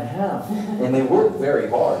hour and a half, and they worked very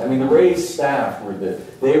hard. I mean, the Rays staff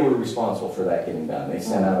they were responsible for that getting done. They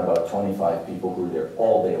sent out about 25 people who were there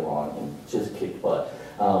all day long and just kicked butt.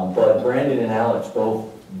 But Brandon and Alex both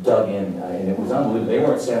dug in, and it was unbelievable. They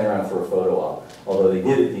weren't standing around for a photo op, although they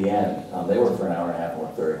did at the end. They worked for an hour and a half and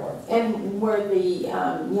worked very hard. And were the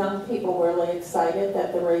young people really excited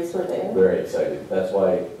that the Rays were there? Very excited. That's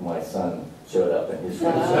why my son showed up in his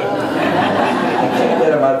friends. I can't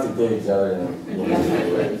get him out to digs other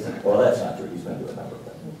than, well, that's not true. He's been to a number of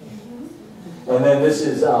them. And then this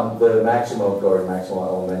is the Maximo garden, Maximo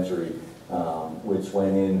Elementary, which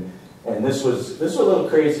went in, and this was a little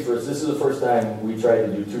crazy for us. This is the first time we tried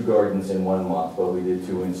to do 2 gardens in 1 month, but we did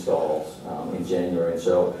 2 installs in January, and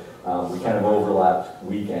so we kind of overlapped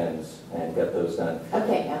weekends and got those done.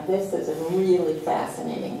 Okay, now this is really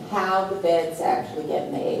fascinating, how the beds actually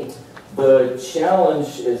get made. The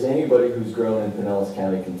challenge, as anybody who's grown in Pinellas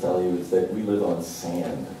County can tell you, is that we live on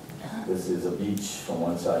sand. This is a beach from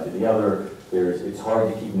one side to the other. It's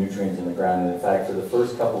hard to keep nutrients in the ground, and in fact, for the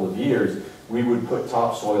first couple of years, we would put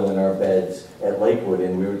topsoil in our beds at Lakewood,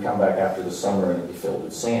 and we would come back after the summer and it'd be filled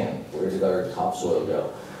with sand. Where did our topsoil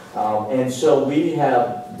go? And so we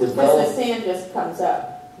have developed... Because the sand just comes up.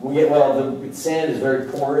 Well, the sand is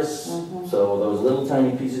very porous, so those little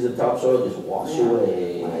tiny pieces of topsoil just wash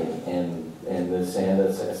away, and the sand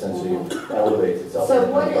essentially elevates itself. So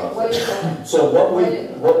what is that? So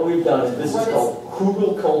what we've done is this is called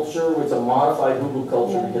hugelkultur. It's a modified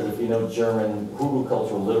hugelkultur because if you know German,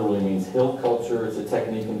 hugelkultur literally means hill culture. It's a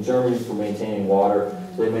technique in Germany for maintaining water.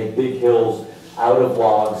 They make big hills out of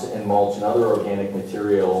logs and mulch and other organic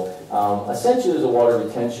material, essentially as a water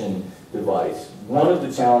retention device. One of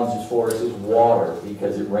the challenges for us is water,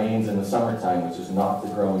 because it rains in the summertime, which is not the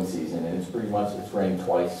growing season, and it's rained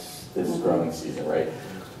twice this growing season, right?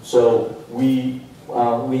 So we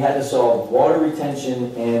had to solve water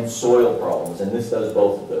retention and soil problems, and this does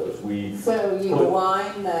both of those. So you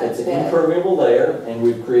line the It's an impermeable layer, and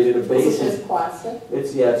we've created a base. Is it just plastic?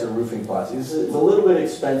 It's a roofing plastic. It's a little bit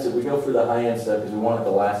expensive. We go for the high-end stuff because we want it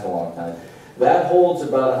to last a long time. That holds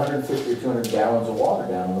about 150 or 200 gallons of water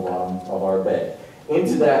down in the bottom of our bay.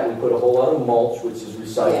 Into that, we put a whole lot of mulch, which is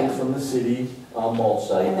recycled from the city mulch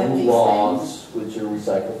site, and logs, which are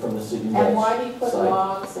recycled from the city mulch site. And why do you put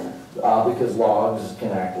logs in? Because logs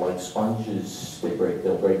can act like sponges.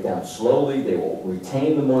 They'll break down slowly, they will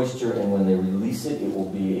retain the moisture, and when they release it, it will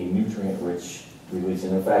be a nutrient-rich release.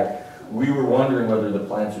 And in fact, we were wondering whether the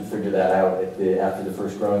plants would figure that out after the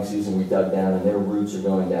first growing season. We dug down, and their roots are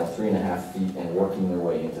going down 3.5 feet and working their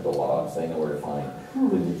way into the logs. They know where to find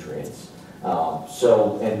the nutrients.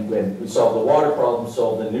 And we solved the water problem,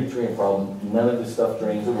 solved the nutrient problem. None of this stuff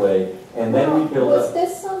drains away, and then we built Was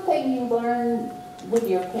this something you learned with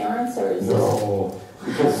your parents, or is No,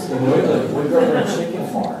 because in New England, we grew up on a chicken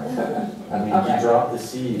farm. I mean, you drop the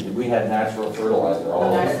seed. We had natural fertilizer all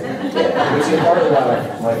over. Yeah, which is part of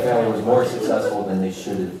why my family was more successful than they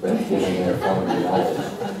should have been getting their farming knowledge.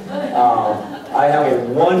 I have a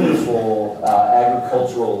wonderful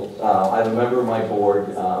agricultural, I have a member of my board,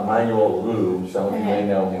 Emmanuel Roux, some of you may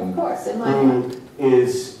know him. Of course, who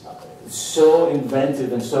is so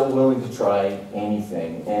inventive and so willing to try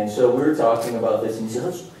anything. And so we were talking about this, and he said,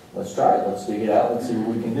 let's try it, let's dig it out, let's see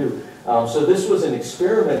what we can do. So this was an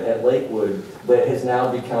experiment at Lakewood that has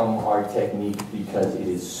now become our technique because it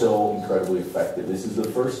is so incredibly effective. This is the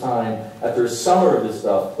first time, after a summer of this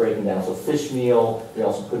stuff, breaking down. So fish meal, we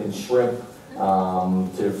also put in shrimp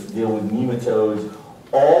to deal with nematodes.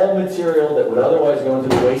 All material that would otherwise go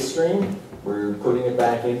into the waste stream, we're putting it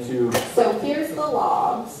back into. So here's the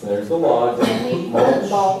logs. There's the logs. And you put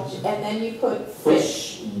mulch, and then you put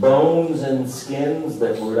fish. Bones and skins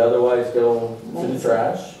that would otherwise go to the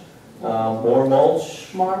trash. More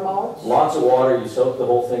mulch. More mulch. Lots of water. You soak the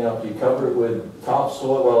whole thing up. You cover it with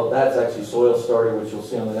topsoil. Well, that's actually soil starter, which you'll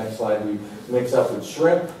see on the next slide. We mix up with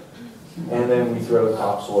shrimp, and then we throw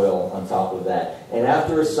topsoil on top of that. And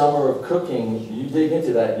after a summer of cooking, you dig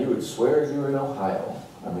into that, you would swear you were in Ohio.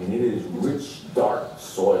 I mean, it is rich, dark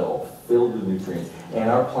soil filled with nutrients, and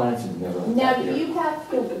our plants have never looked Now, like do you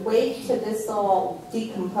have to wait till this all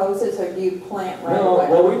decomposes, or do you plant right No, away?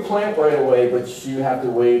 well, we plant right away, but you have to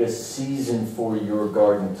wait a season for your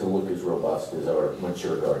garden to look as robust as our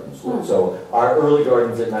mature gardens look. So our early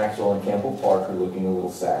gardens at Maxwell and Campbell Park are looking a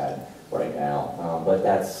little sad right now, but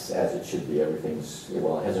that's as it should be. Everything's,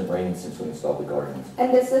 well, it hasn't rained since we installed the gardens.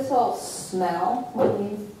 And does this all smell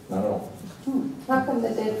when you? Not at all. How come the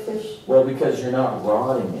dead fish? Well, because you're not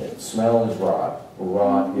rotting it. Smell is rot.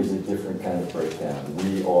 Rot is a different kind of breakdown.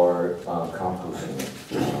 We are composting it,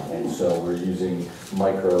 and so we're using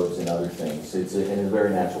microbes and other things. It's a very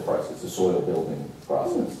natural process. It's a soil building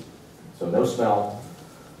process. So no smell.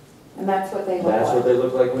 And that's what they look like? That's what they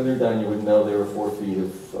look like when they're done. You wouldn't know they were 4 feet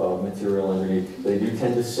of material underneath. They do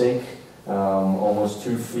tend to sink almost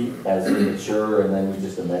 2 feet as they mature, and then we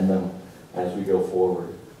just amend them as we go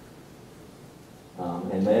forward.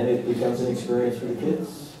 And then it becomes an experience for the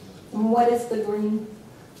kids. And what is the green?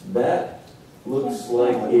 That looks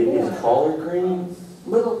like it is collard greens.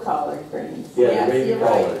 Little collard greens. Yeah, yes, baby you're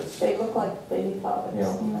collards. Right. They look like baby collards.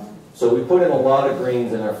 Yeah. Yeah. So we put in a lot of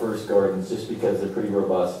greens in our first gardens just because they're pretty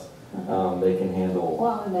robust. They can handle.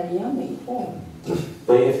 Well, and they're yummy too.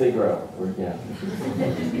 If they grow, yeah.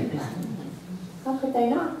 How could they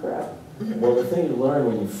not grow? Well, the thing you learn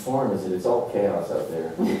when you farm is that it's all chaos out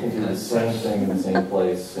there. You can do the same thing in the same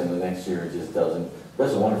place, and the next year it just doesn't.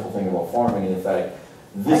 That's a wonderful thing about farming, and in fact,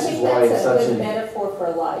 this is why it's such a good metaphor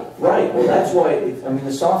for life. Right. Well, that's why. I mean,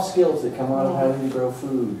 the soft skills that come out of having to grow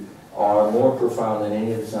food are more profound than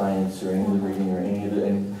any of the science or any of the reading or any of the.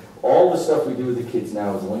 And all the stuff we do with the kids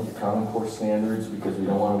now is linked to Common Core standards because we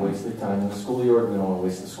don't want to waste their time in the schoolyard. We don't want to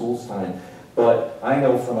waste the school's time. But I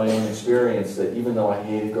know from my own experience that even though I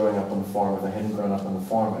hated growing up on the farm, if I hadn't grown up on the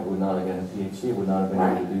farm, I would not have gotten a PhD. I would not have been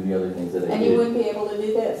able to do the other things that I did. And you wouldn't be able to do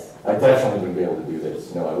this? I definitely wouldn't be able to do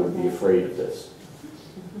this. No, I would be afraid of this.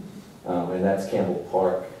 And that's Campbell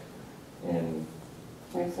Park. And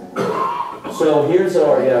so here's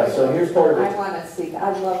our, so here's part of it. I want to see,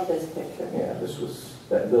 I love this picture. Yeah, this was,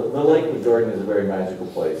 the Lakewood Garden is a very magical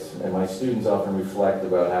place, and my students often reflect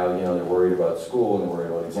about how, they're worried about school, and they're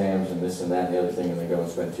worried about exams, and this and that and the other thing, and they go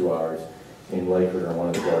and spend 2 hours in Lakewood or one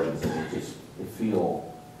of the gardens, and you just they feel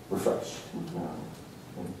refreshed,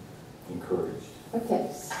 and encouraged. Okay,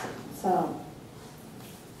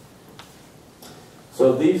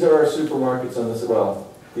 So these are our supermarkets on this, well,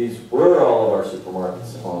 these were all of our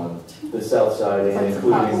supermarkets on the south side, and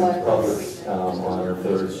including Publix on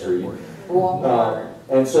 3rd Street.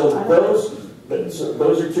 And so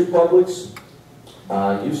those are two Publix.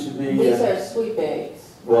 Used to be... These are sweet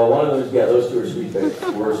bakes. Well, one of those, yeah, those two are sweet bakes,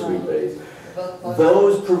 were sweet bakes.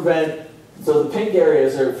 Those prevent, so the pink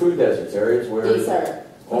areas are food deserts, areas where... These are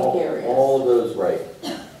pink areas. All of those, right.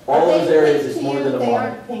 All those areas is more than a They mile.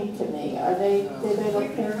 aren't pink to me. Are they, do they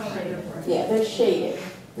look pink? Yeah, they're shaded.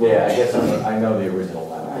 Yeah, I guess I know the original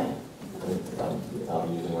map. Right.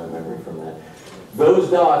 I'm using my memory from that. Those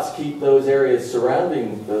dots keep those areas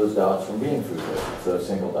surrounding those dots from being food deserts, those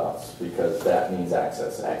single dots, because that means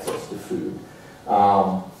access to food.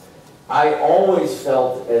 I always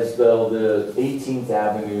felt as though the 18th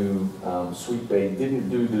Avenue Sweet Bake didn't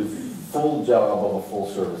do the full job of a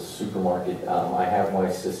full-service supermarket. I have my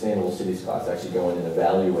Sustainable Cities class actually go in and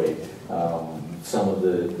evaluate some of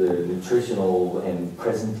the nutritional and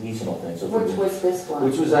presentational things. So Which was this one?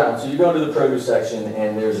 Which was that one. So you go to the produce section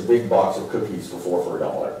and there's a big box of cookies for $4 for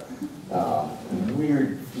 $1.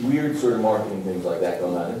 Weird sort of marketing things like that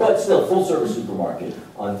going on. But still, full-service supermarket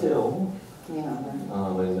until...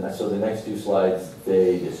 and so the next two slides,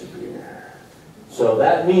 they disappear. So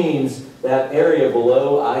that means that area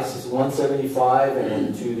below I-175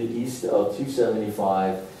 and to the east of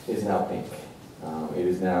 275 is now pink. It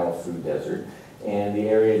is now a food desert. And the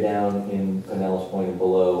area down in Pinellas Point and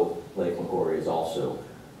below Lake McCory is also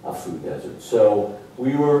a food desert. So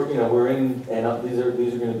we were, we're in, and these are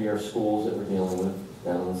going to be our schools that we're dealing with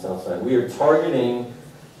down on the south side. We are targeting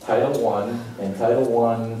Title I, and Title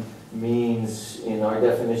I means, in our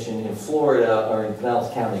definition in Florida, or in Pinellas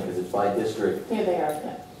County, because it's by district, Here they are.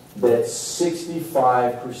 that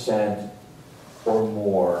 65% or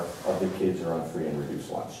more of the kids are on free and reduced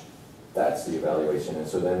lunch. That's the evaluation. And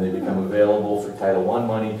so then they become available for Title I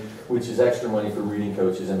money, which is extra money for reading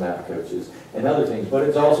coaches and math coaches and other things. But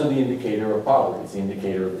it's also the indicator of poverty. It's the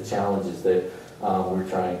indicator of the challenges that we're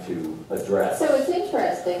trying to address. So it's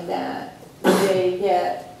interesting that they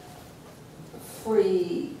get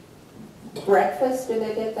free breakfast. Do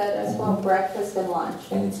they get that as well? Breakfast and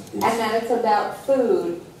lunch. And that it's about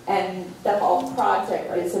food, and the whole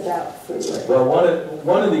project is about food. Well,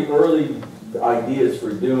 one of the early ideas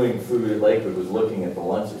for doing food at Lakewood was looking at the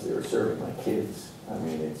lunches they were serving my kids. I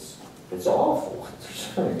mean, it's awful what they're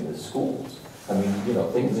serving in the schools. I mean,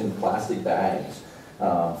 things in plastic bags,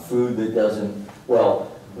 food that doesn't,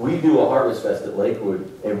 well, we do a Harvest Fest at Lakewood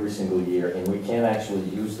every single year, and we can't actually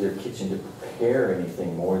use their kitchen to prepare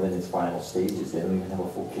anything more than its final stages. They don't even have a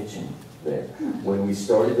full kitchen there. When we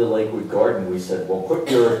started the Lakewood Garden, we said, well, put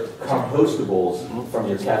your compostables from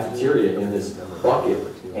your cafeteria in this bucket,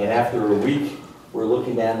 and after a week, we're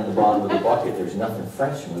looking down in the bottom of the bucket. There's nothing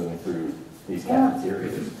fresh moving through these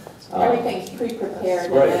cafeterias. Everything's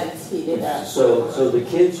pre-prepared, right. And then it's heated up. So the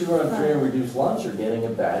kids who are on free and reduced lunch are getting a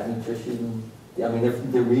bad nutrition. I mean,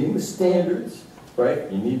 they're reading the standards, right?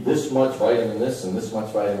 You need this much vitamin this and this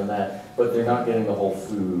much vitamin that, but they're not getting the whole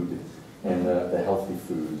food and the healthy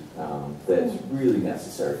food that's really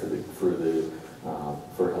necessary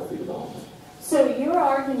for healthy development. So your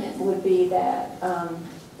argument would be that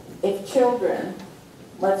if children,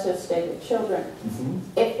 let's just say the children,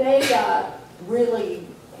 if they got really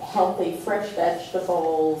healthy, fresh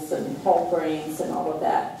vegetables and whole grains and all of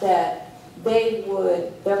that, that they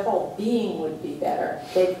would, their whole being would be better.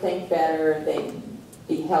 They'd think better, they'd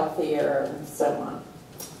be healthier, and so on.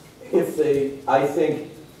 I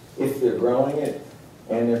think if they're growing it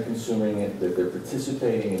and they're consuming it, that they're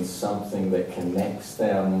participating in something that connects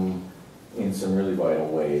them in some really vital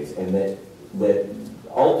ways, and that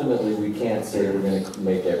ultimately we can't say we're going to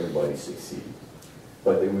make everybody succeed,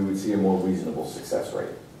 but that we would see a more reasonable success rate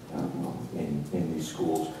in these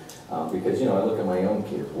schools. Because, I look at my own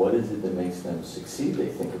kids, what is it that makes them succeed? They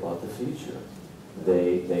think about the future.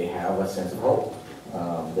 They have a sense of hope.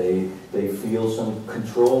 They feel some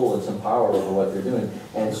control and some power over what they're doing.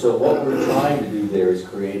 And so what we're trying to do there is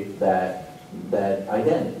create that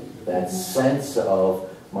identity, that sense of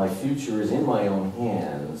my future is in my own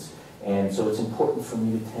hands, and so it's important for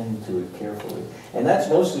me to tend to it carefully. And that's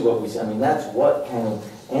mostly what we see. I mean, that's what kind of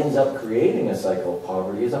ends up creating a cycle of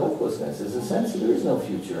poverty, is a hopelessness, is a sense that there is no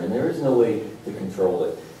future and there is no way to control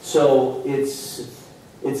it. So it's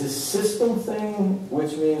a system thing,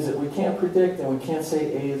 which means that we can't predict and we can't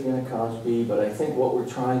say A is going to cause B, but I think what we're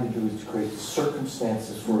trying to do is to create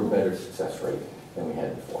circumstances for a better success rate than we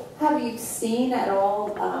had before. Have you seen at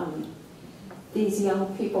all these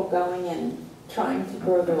young people going and trying to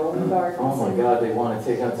grow their own gardens? Oh my God, they want to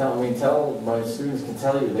take on, tell my students can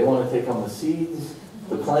tell you, they want to take on the seeds,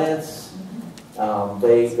 the plants.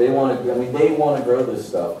 They want to, they want to grow this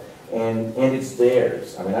stuff, and it's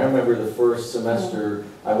theirs. I remember the first semester,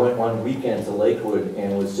 I went one weekend to Lakewood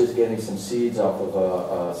and was just getting some seeds off of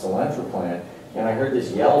a cilantro plant, and I heard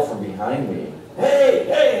this yell from behind me, "Hey,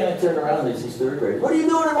 hey!" And I turned around and there's these third graders. "What are you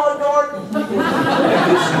doing in my garden?"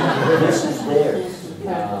 this is theirs.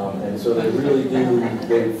 And so they really do,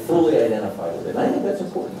 they fully identify with it. And I think that's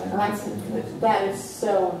important. That is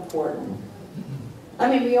so important.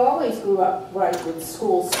 We always grew up right with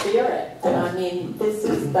school spirit. And this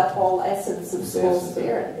is the whole essence of school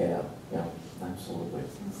spirit. Yeah, absolutely.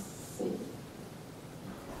 Let's see.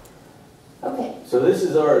 Okay. So this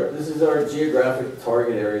is our geographic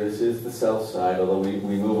target area. This is the south side, although we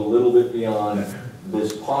move a little bit beyond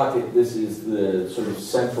this pocket. This is the sort of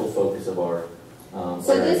central focus of our so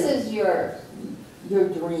area. This is your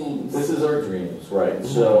dreams. This is our dreams, right.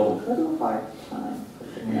 So a little hard time.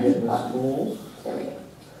 The schools. There we go.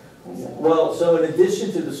 Well, so in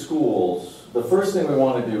addition to the schools, the first thing we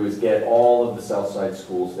want to do is get all of the south side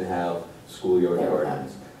schools to have schoolyard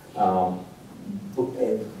gardens.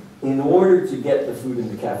 In order to get the food in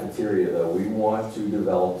the cafeteria, though, we want to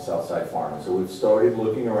develop Southside Farm. So we've started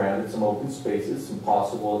looking around at some open spaces, some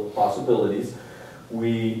possibilities.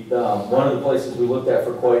 One of the places we looked at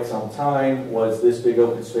for quite some time was this big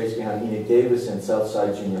open space behind Enoch Davis in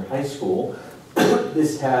Southside Junior High School.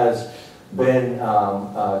 This has been,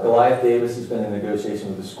 Goliath Davis has been in negotiation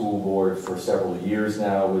with the school board for several years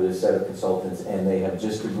now with a set of consultants, and they have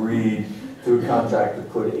just agreed to a contract to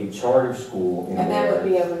put a charter school in there. And that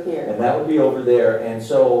would be over here. And that would be over there. And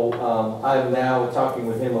so I'm now talking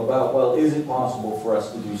with him about, well, is it possible for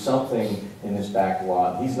us to do something in this back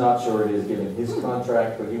lot? He's not sure it is given his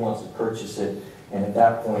contract, but he wants to purchase it. And at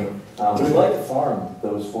that point, we'd like to farm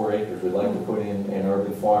those 4 acres. We'd like to put in an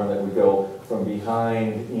urban farm that would go from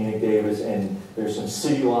behind Enoch Davis, and there's some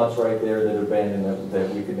city lots right there that are abandoned that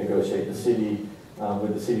we could negotiate the city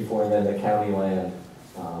with the city for, and then the county land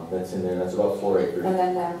that's in there. That's about 4 acres. And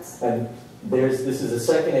then that's... And this is a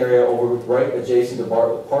second area over right adjacent to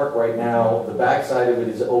Bartlett Park right now. The back side of it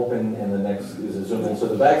is open, and the next is a zoom in. So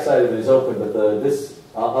the back side of it is open, but this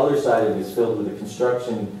other side of it is filled with the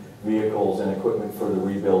construction vehicles and equipment for the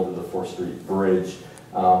rebuild of the 4th Street Bridge.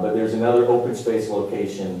 But there's another open space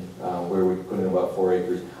location where we put in about 4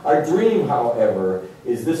 acres. Our dream, however,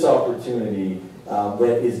 is this opportunity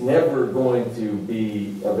that is never going to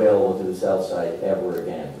be available to the south side ever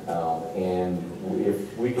again. And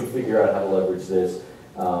if we can figure out how to leverage this,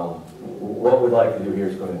 what we'd like to do here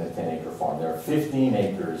is put in a 10-acre farm. There are 15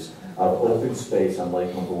 acres of open space on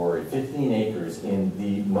Lake Magori, 15 acres in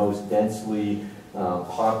the most densely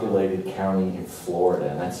populated county in Florida,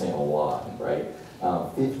 and that's saying a lot, right?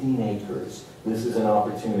 15 acres. This is an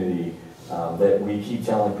opportunity that we keep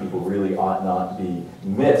telling people really ought not be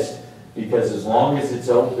missed, because as long as it's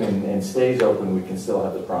open and stays open, we can still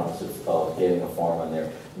have the promise of getting a farm on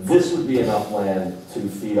there. This would be enough land to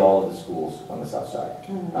feed all of the schools on the south side,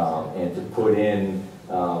 and to put in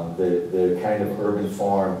the kind of urban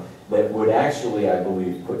farm that would actually, I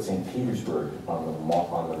believe, put St. Petersburg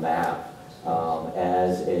on the map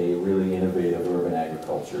as a really innovative urban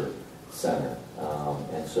agriculture center.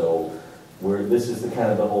 And so this is the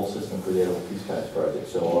kind of the whole system for the Edible Peace Patch Project.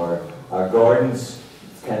 So our gardens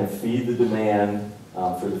kind of feed the demand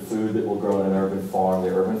for the food that will grow in an urban farm.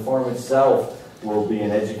 The urban farm itself will be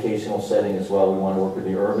an educational setting as well. We want to work with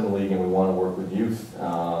the Urban League, and we want to work with youth,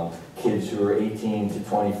 kids who are 18 to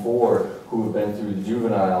 24 who have been through the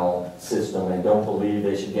juvenile system and don't believe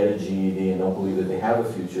they should get a GED and don't believe that they have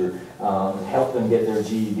a future. Help them get their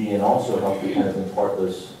GED and also help them kind of impart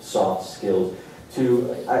those soft skills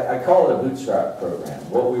to, I call it a bootstrap program.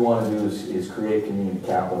 What we want to do is create community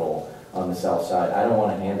capital on the south side. I don't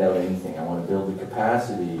want to hand out anything. I want to build the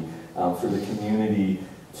capacity for the community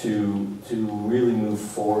to really move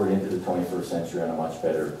forward into the 21st century on a much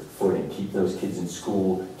better footing. Keep those kids in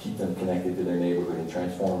school, keep them connected to their neighborhood, and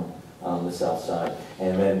transform the south side.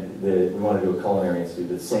 And then we want to do a culinary institute,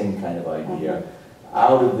 the same kind of idea.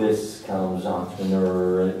 Out of this comes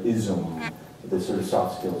entrepreneurism, the sort of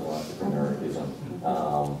soft skills of entrepreneurism.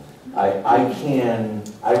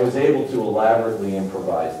 I was able to elaborately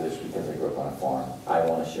improvise this because I grew up on a farm. I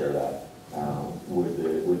want to share that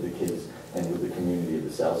with the kids and with the community of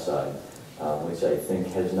the south side, which I think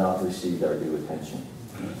has not received our due attention.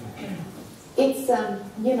 It's,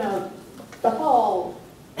 the whole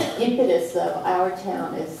impetus of our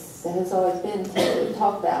town has always been to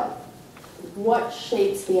talk about what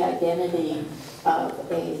shapes the identity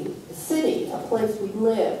of a city, a place we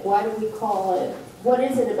live. Why do we call it? What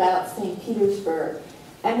is it about St. Petersburg?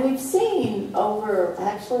 And we've seen over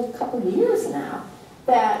actually a couple of years now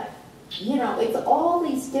that, you know, it's all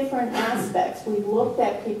these different aspects. We've looked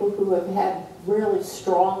at people who have had really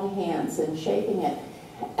strong hands in shaping it.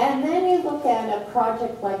 And then you look at a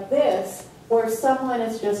project like this, where someone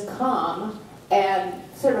has just come and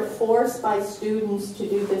sort of forced by students to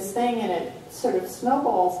do this thing, and it sort of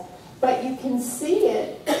snowballs. But you can see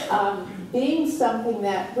it being something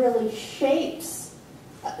that really shapes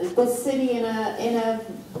the city in a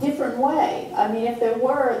different way. I mean, if there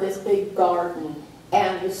were this big garden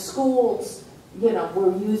and the schools, you know,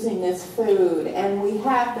 were using this food, and we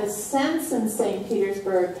have this sense in St.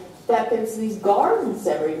 Petersburg that there's these gardens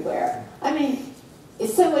everywhere. I mean,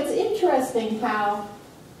 so it's interesting how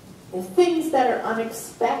things that are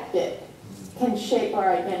unexpected can shape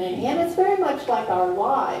our identity. And it's very much like our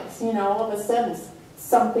lives. You know, all of a sudden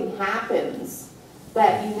something happens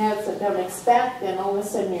that you don't expect, and all of a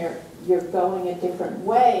sudden you're going a different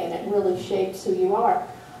way, and it really shapes who you are.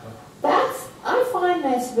 I find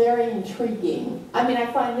this very intriguing. I mean, I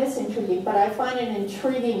find this intriguing, but I find it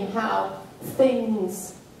intriguing how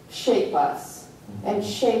things shape us and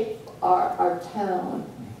shape our tone,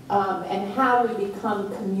 and how we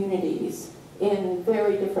become communities in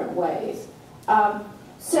very different ways.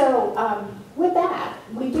 With that,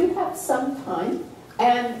 we do have some time.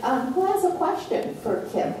 And who has a question for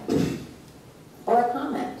Kim? Or a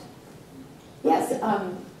comment? Yes,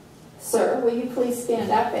 sir, will you please stand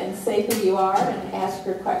up and say who you are and ask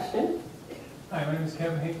your question? Hi, my name is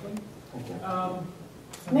Kevin Hinckley.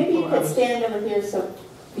 Maybe you could stand over here so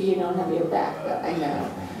you don't have your back, I know.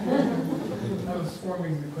 I was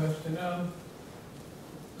forming the question.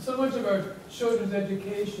 So much of our children's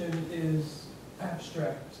education is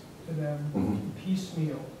abstract to them,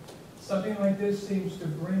 piecemeal. Something like this seems to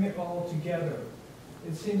bring it all together.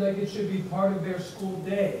 It seems like it should be part of their school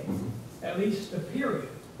day, at least a period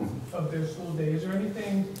of their school day. Is there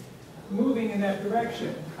anything moving in that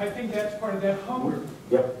direction? I think that's part of that hunger,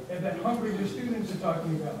 and that hunger the students are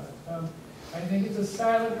talking about. I think it's a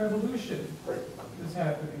silent revolution that's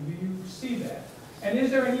happening. Do you see that? And is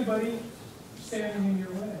there anybody standing in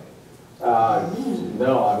your way?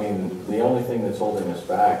 No, I mean, the only thing that's holding us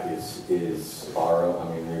back is our own.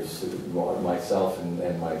 I mean, there's myself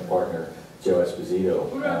and my partner, Joe Esposito,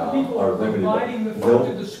 What about the people are limited. providing the food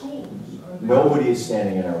to the schools? Nobody is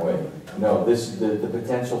standing in our way. No, the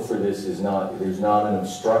potential for this is not, there's not an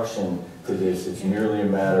obstruction to this. It's merely a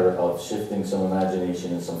matter of shifting some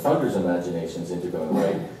imagination and some funders' imaginations into going,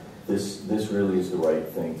 right, this really is the right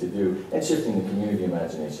thing to do, and shifting the community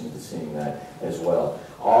imagination into seeing that as well.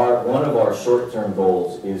 One of our short-term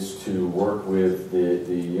goals is to work with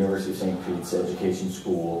the University of St. Pete's Education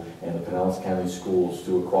School and the Pinellas County Schools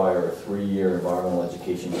to acquire a 3-year environmental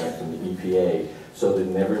education grant from the EPA, so that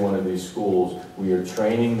in every one of these schools we are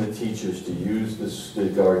training the teachers to use the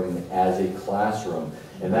garden as a classroom.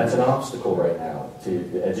 And that's an obstacle right now.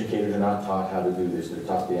 The educators are not taught how to do this. They're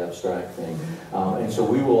taught the abstract thing. And so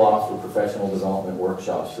we will offer professional development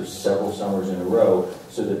workshops for several summers in a row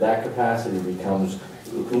so that that capacity becomes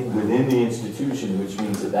within the institution, which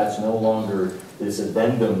means that that's no longer this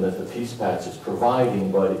addendum that the Peace Patch is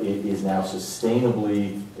providing, but it is now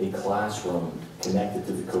sustainably a classroom connected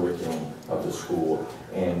to the curriculum of the school.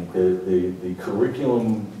 And the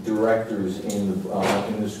curriculum directors in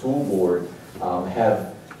the school board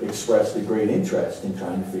have expressed a great interest in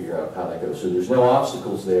trying to figure out how that goes. So there's no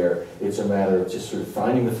obstacles there. It's a matter of just sort of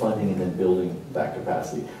finding the funding and then building that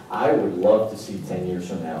capacity. I would love to see 10 years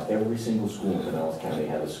from now, every single school in Pinellas County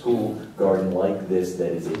have a school garden like this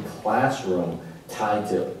that is a classroom tied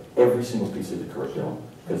to every single piece of the curriculum,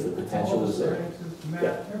 because the potential is there.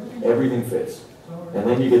 Yeah. Everything fits. And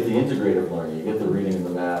then you get the integrative learning. You get the reading and the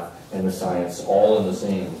math and the science all in the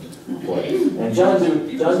same place. And John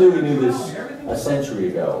Dewey knew this a century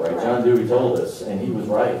ago, right? John Dewey told us, and he was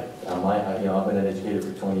right. I've been an educator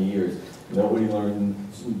for 20 years.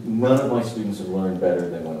 None of my students have learned better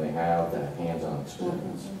than when they have that hands-on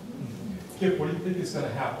experience. Kip, what do you think is going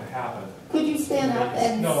to have to happen? Could you stand up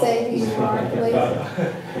and say who you are, please?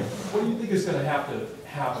 What do you think is going to have to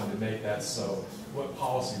happen to make that so? What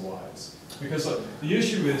policy-wise? Because the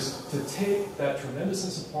issue is to take that tremendous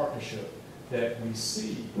sense of partnership that we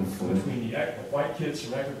see between the white kids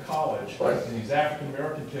from Eckerd College and these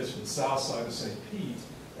African-American kids from the south side of St. Pete,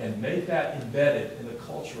 and make that embedded in the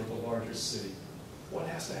culture of the larger city. What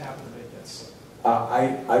has to happen to make that so?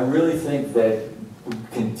 I really think that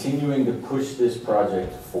continuing to push this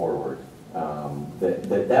project forward,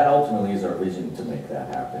 that ultimately is our vision to make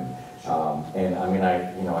that happen. And I mean,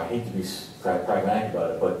 I hate to be pragmatic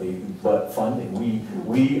about it, but funding,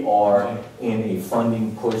 we are in a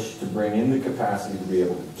funding push to bring in the capacity to be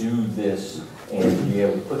able to do this and to be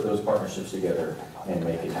able to put those partnerships together and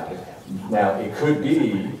make it happen. Now, it could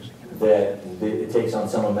be that it takes on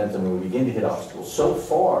some momentum and we begin to hit obstacles. So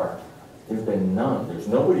far, there's been none. There's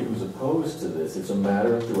nobody who's opposed to this. It's a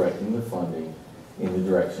matter of directing the funding in the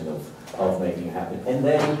direction of making it happen. And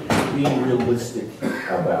then being realistic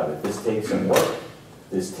about it. This takes some work.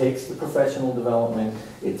 This takes the professional development.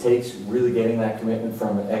 It takes really getting that commitment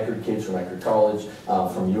from Eckerd kids from Eckerd College,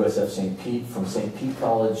 from USF St. Pete, from St. Pete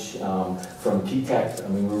College, from Key Tech. I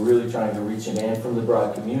mean, we're really trying to reach an and from the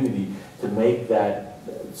broad community to make that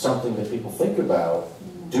something that people think about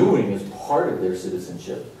doing as part of their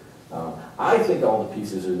citizenship. I think all the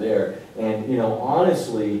pieces are there, and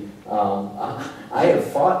honestly, I have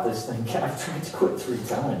fought this thing. I've tried to quit 3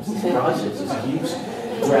 times. This project just keeps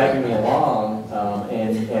dragging me along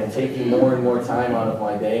and taking more and more time out of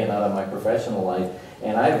my day and out of my professional life,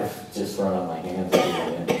 and I've just thrown up my hands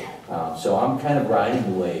again. So I'm kind of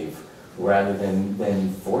riding the wave rather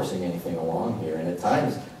than forcing anything along here, and at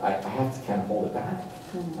times I have to kind of hold it back.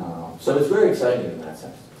 So it's very exciting in that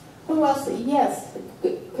sense. Who else? Yes.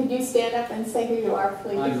 Could you stand up and say who you are,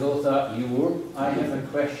 please? I'm Lothar Ure. I have a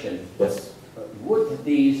question. Yes. Would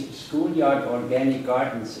these schoolyard organic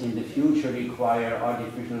gardens in the future require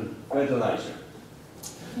artificial fertilizer?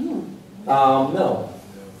 No.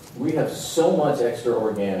 We have so much extra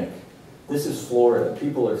organic. This is Florida.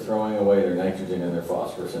 People are throwing away their nitrogen and their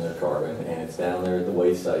phosphorus and their carbon, and it's down there at the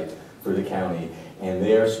waste site for the county. And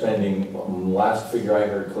they are spending, last figure I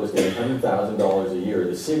heard, close to $800,000 a year.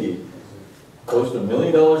 The city, close to $1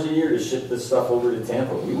 million a year to ship this stuff over to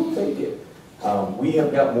Tampa. We will take it. We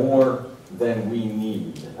have got more than we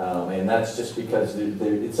need, and that's just because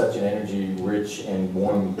it's such an energy-rich and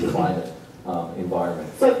warm climate environment.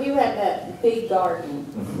 So if you had that big garden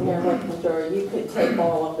near Lake Majora, you could take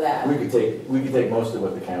all of that. We could take most of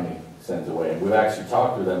what the county sends away, and we've actually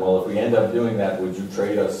talked to them. Well, if we end up doing that, would you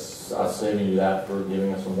trade us saving you that for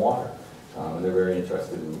giving us some water? And they're very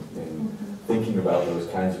interested in thinking about those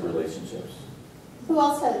kinds of relationships. Who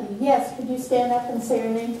else has? Yes, could you stand up and say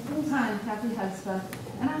your name? Hi, I'm Kathy Hudspeth,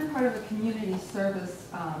 and I'm part of a community service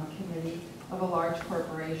committee of a large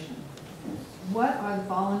corporation. What are the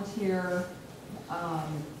volunteer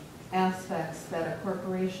aspects that a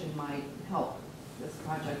corporation might help this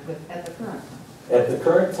project with at the current time? At the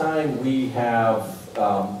current time, we have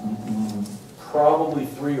probably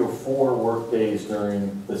 3 or 4 work days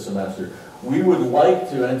during the semester. We would like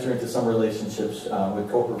to enter into some relationships with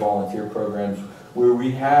corporate volunteer programs where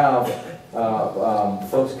we have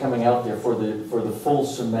folks coming out there for the full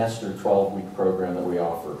semester 12-week program that we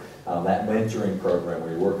offer. That mentoring program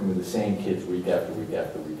where you're working with the same kids week after week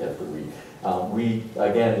after week after week. We,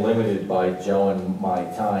 again, limited by Joe and my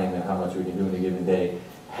time and how much we can do in a given day,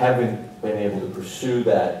 haven't been able to pursue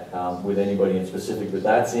that with anybody in specific, but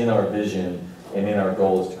that's in our vision and in our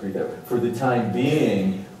goal is to create that. For the time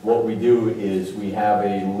being, what we do is we have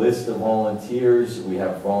a list of volunteers, we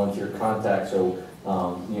have volunteer contacts, so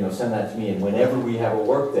send that to me, and whenever we have a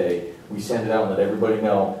work day, we send it out and let everybody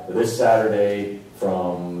know that this Saturday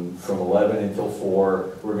from 11 until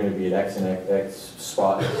 4, we're going to be at X and X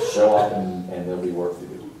spot, show up and there'll be work to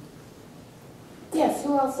do. Yes,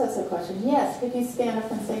 who else has a question? Yes, could you stand up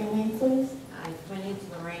and say your name, please? Hi, my name's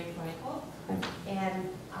Lorraine Frankel, and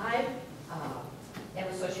I am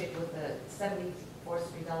associated with the 74th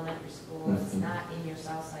Street Elementary School. It's not in your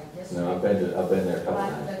Southside district. No, I've been there a couple But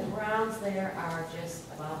times. the grounds there are just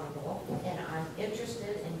abominable, and I'm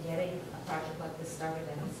interested in getting a project like this started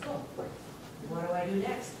in the school. What do I do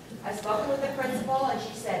next? I spoke with the principal, and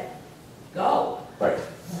she said, go. Right.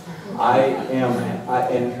 I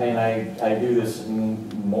do this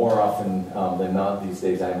more often than not these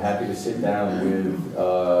days. I'm happy to sit down with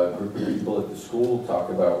a group of people at the school, talk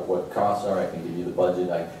about what costs are. I can give you the budget.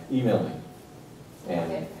 Email me,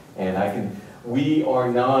 Okay. and I can. We are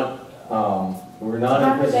not. We're not.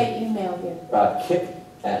 How do they email you?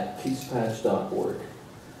 KIP@peacepatch.org.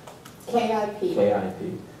 KIP.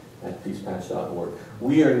 KIP@peacepatch.org.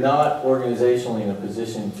 We are not organizationally in a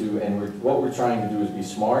position to, and what we're trying to do is be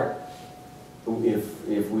smart.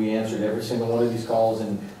 If we answered every single one of these calls,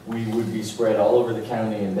 and we would be spread all over the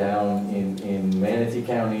county and down in Manatee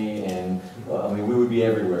County, and we would be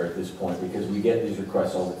everywhere at this point because we get these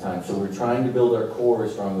requests all the time. So we're trying to build our core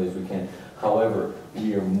as strongly as we can. However,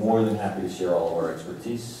 we are more than happy to share all of our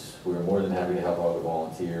expertise. We're more than happy to help out the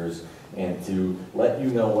volunteers and to let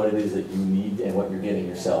you know what it is that you need and what you're getting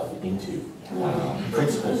yourself into.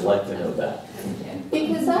 Principals like to know that.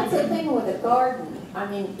 Because that's the thing with a garden. I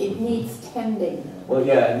mean, it needs tending. Well,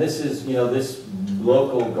 yeah, and this is, this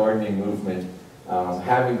local gardening movement,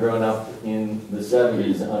 having grown up in the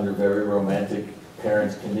 70s under very romantic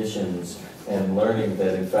parents' conditions and learning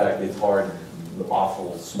that, in fact, it's hard,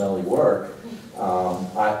 awful, smelly work,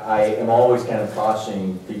 I am always kind of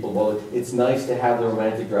cautioning people, well, it's nice to have the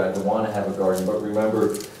romantic drive, to want to have a garden, but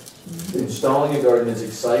remember, installing a garden is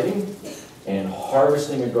exciting, and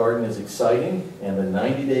harvesting a garden is exciting, and the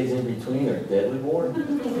 90 days in between are deadly boring.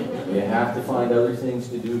 You have to find other things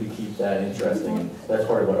to do to keep that interesting, and that's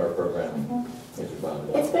part of what our programming is about.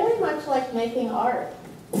 It's very much like making art.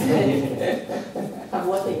 I'm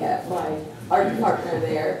looking at my art partner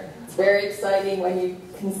there. It's very exciting when you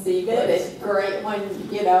conceive it. It's great when,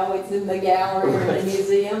 it's in the gallery or the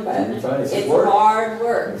museum, but it's hard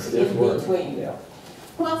work in between. Yeah.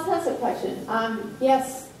 Who else has a question?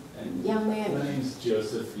 Yes, young man. My name's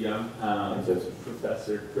Joseph Young,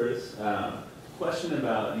 Professor Curtis. Question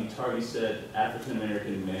about, you said African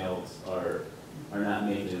American males are not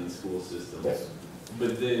made in the school system. Yes.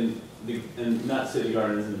 But then, and not to say the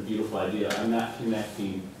garden isn't a beautiful idea, I'm not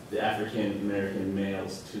connecting the African American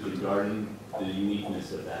males to the garden, the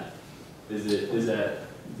uniqueness of that. Is that...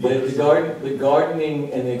 The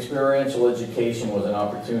gardening and the experiential education was an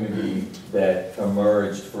opportunity that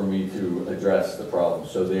emerged for me to address the problem.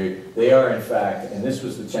 So they are, in fact, and this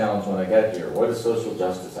was the challenge when I got here, what does social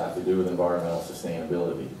justice have to do with environmental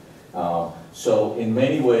sustainability? So in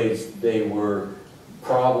many ways, they were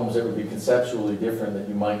problems that would be conceptually different that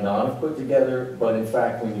you might not have put together, but in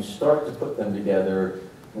fact, when you start to put them together,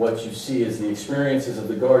 what you see is the experiences of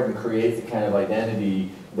the garden create the kind of identity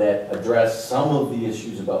that address some of the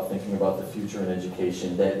issues about thinking about the future in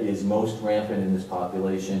education that is most rampant in this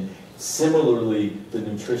population. Similarly, the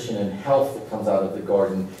nutrition and health that comes out of the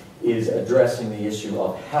garden is addressing the issue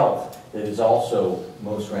of health that is also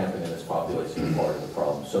most rampant in this population and part of the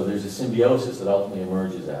problem. So there's a symbiosis that ultimately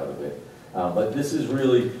emerges out of it. But this is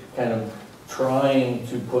really kind of trying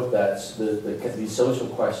to put these social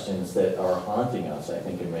questions that are haunting us, I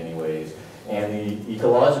think, in many ways, and the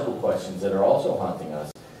ecological questions that are also haunting us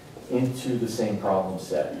into the same problem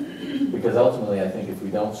set. Because ultimately, I think if we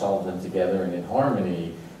don't solve them together and in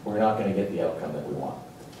harmony, we're not going to get the outcome that we want.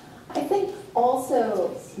 I think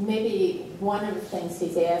also maybe one of the things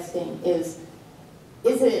he's asking is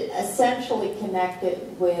it essentially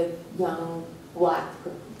connected with young black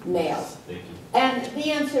males? Thank you. And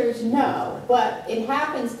the answer is no, but it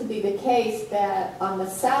happens to be the case that on the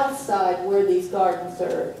south side where these gardens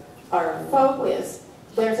are focused,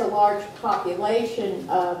 there's a large population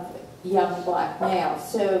of young black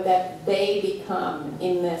males, so that they become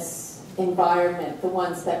in this environment the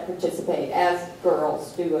ones that participate, as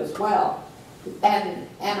girls do as well. And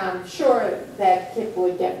I'm sure that Kip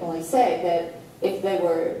would definitely say that if they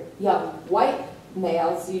were young white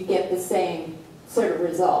males, you'd get the same sort of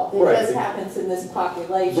result. It just happens in this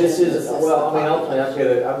population. This is, well, I mean,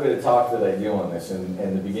 ultimately, I'm going to talk that I do on this,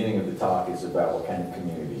 and the beginning of the talk is about what kind of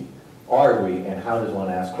community are we, and how does one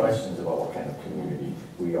ask questions about what kind of community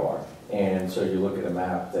we are. And so you look at a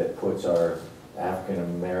map that puts our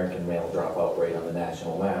African-American male dropout rate on the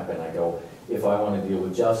national map, and I go, if I want to deal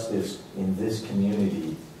with justice in this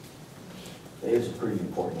community, there's a pretty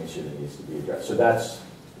important issue that needs to be addressed. So that's,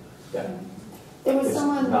 yeah. There was it's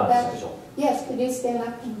someone not that... essential. Yes, could you stand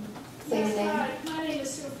up and say your name? Hi, my name is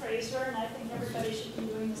Sue Fraser, and I think everybody should be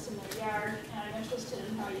doing this in their yard. And I'm interested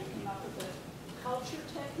in how you came up with the culture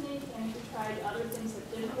technique, and if you tried other things that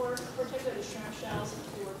didn't work, particularly the shrimp shells, and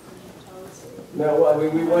if they work for nematodes. No, well, I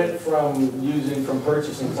mean, we went from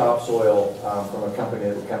purchasing topsoil from a company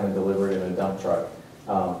that would come and deliver it in a dump truck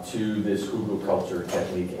to this hugelkultur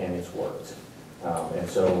technique, and it's worked. And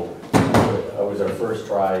so it was our first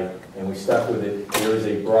try, and we stuck with it. There is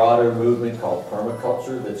a broader movement called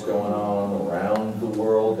permaculture that's going on around the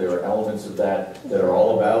world. There are elements of that that are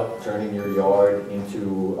all about turning your yard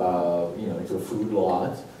into, into a food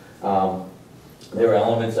lot. There are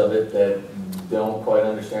elements of it that don't quite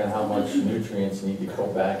understand how much nutrients need to go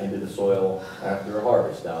back into the soil after a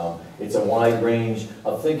harvest. It's a wide range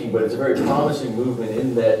of thinking, but it's a very promising movement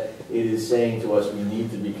in that it is saying to us we need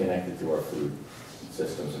to be connected to our food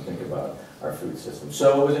systems and think about our food systems.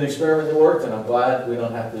 So it was an experiment that worked, and I'm glad we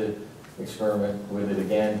don't have to experiment with it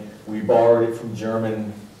again. We borrowed it from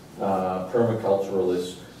German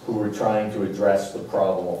permaculturalists who were trying to address the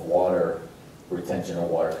problem of water retention or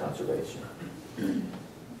water conservation.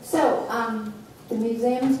 So, the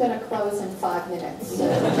museum's going to close in 5 minutes. So,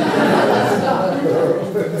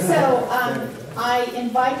 I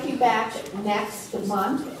invite you back next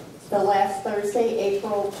month the last Thursday,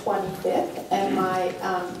 April 25th, and my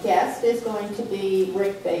guest is going to be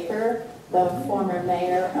Rick Baker, the former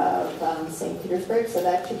mayor of St. Petersburg, so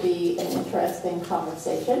that should be an interesting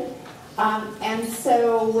conversation. And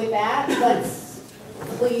so with that, let's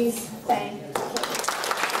please thank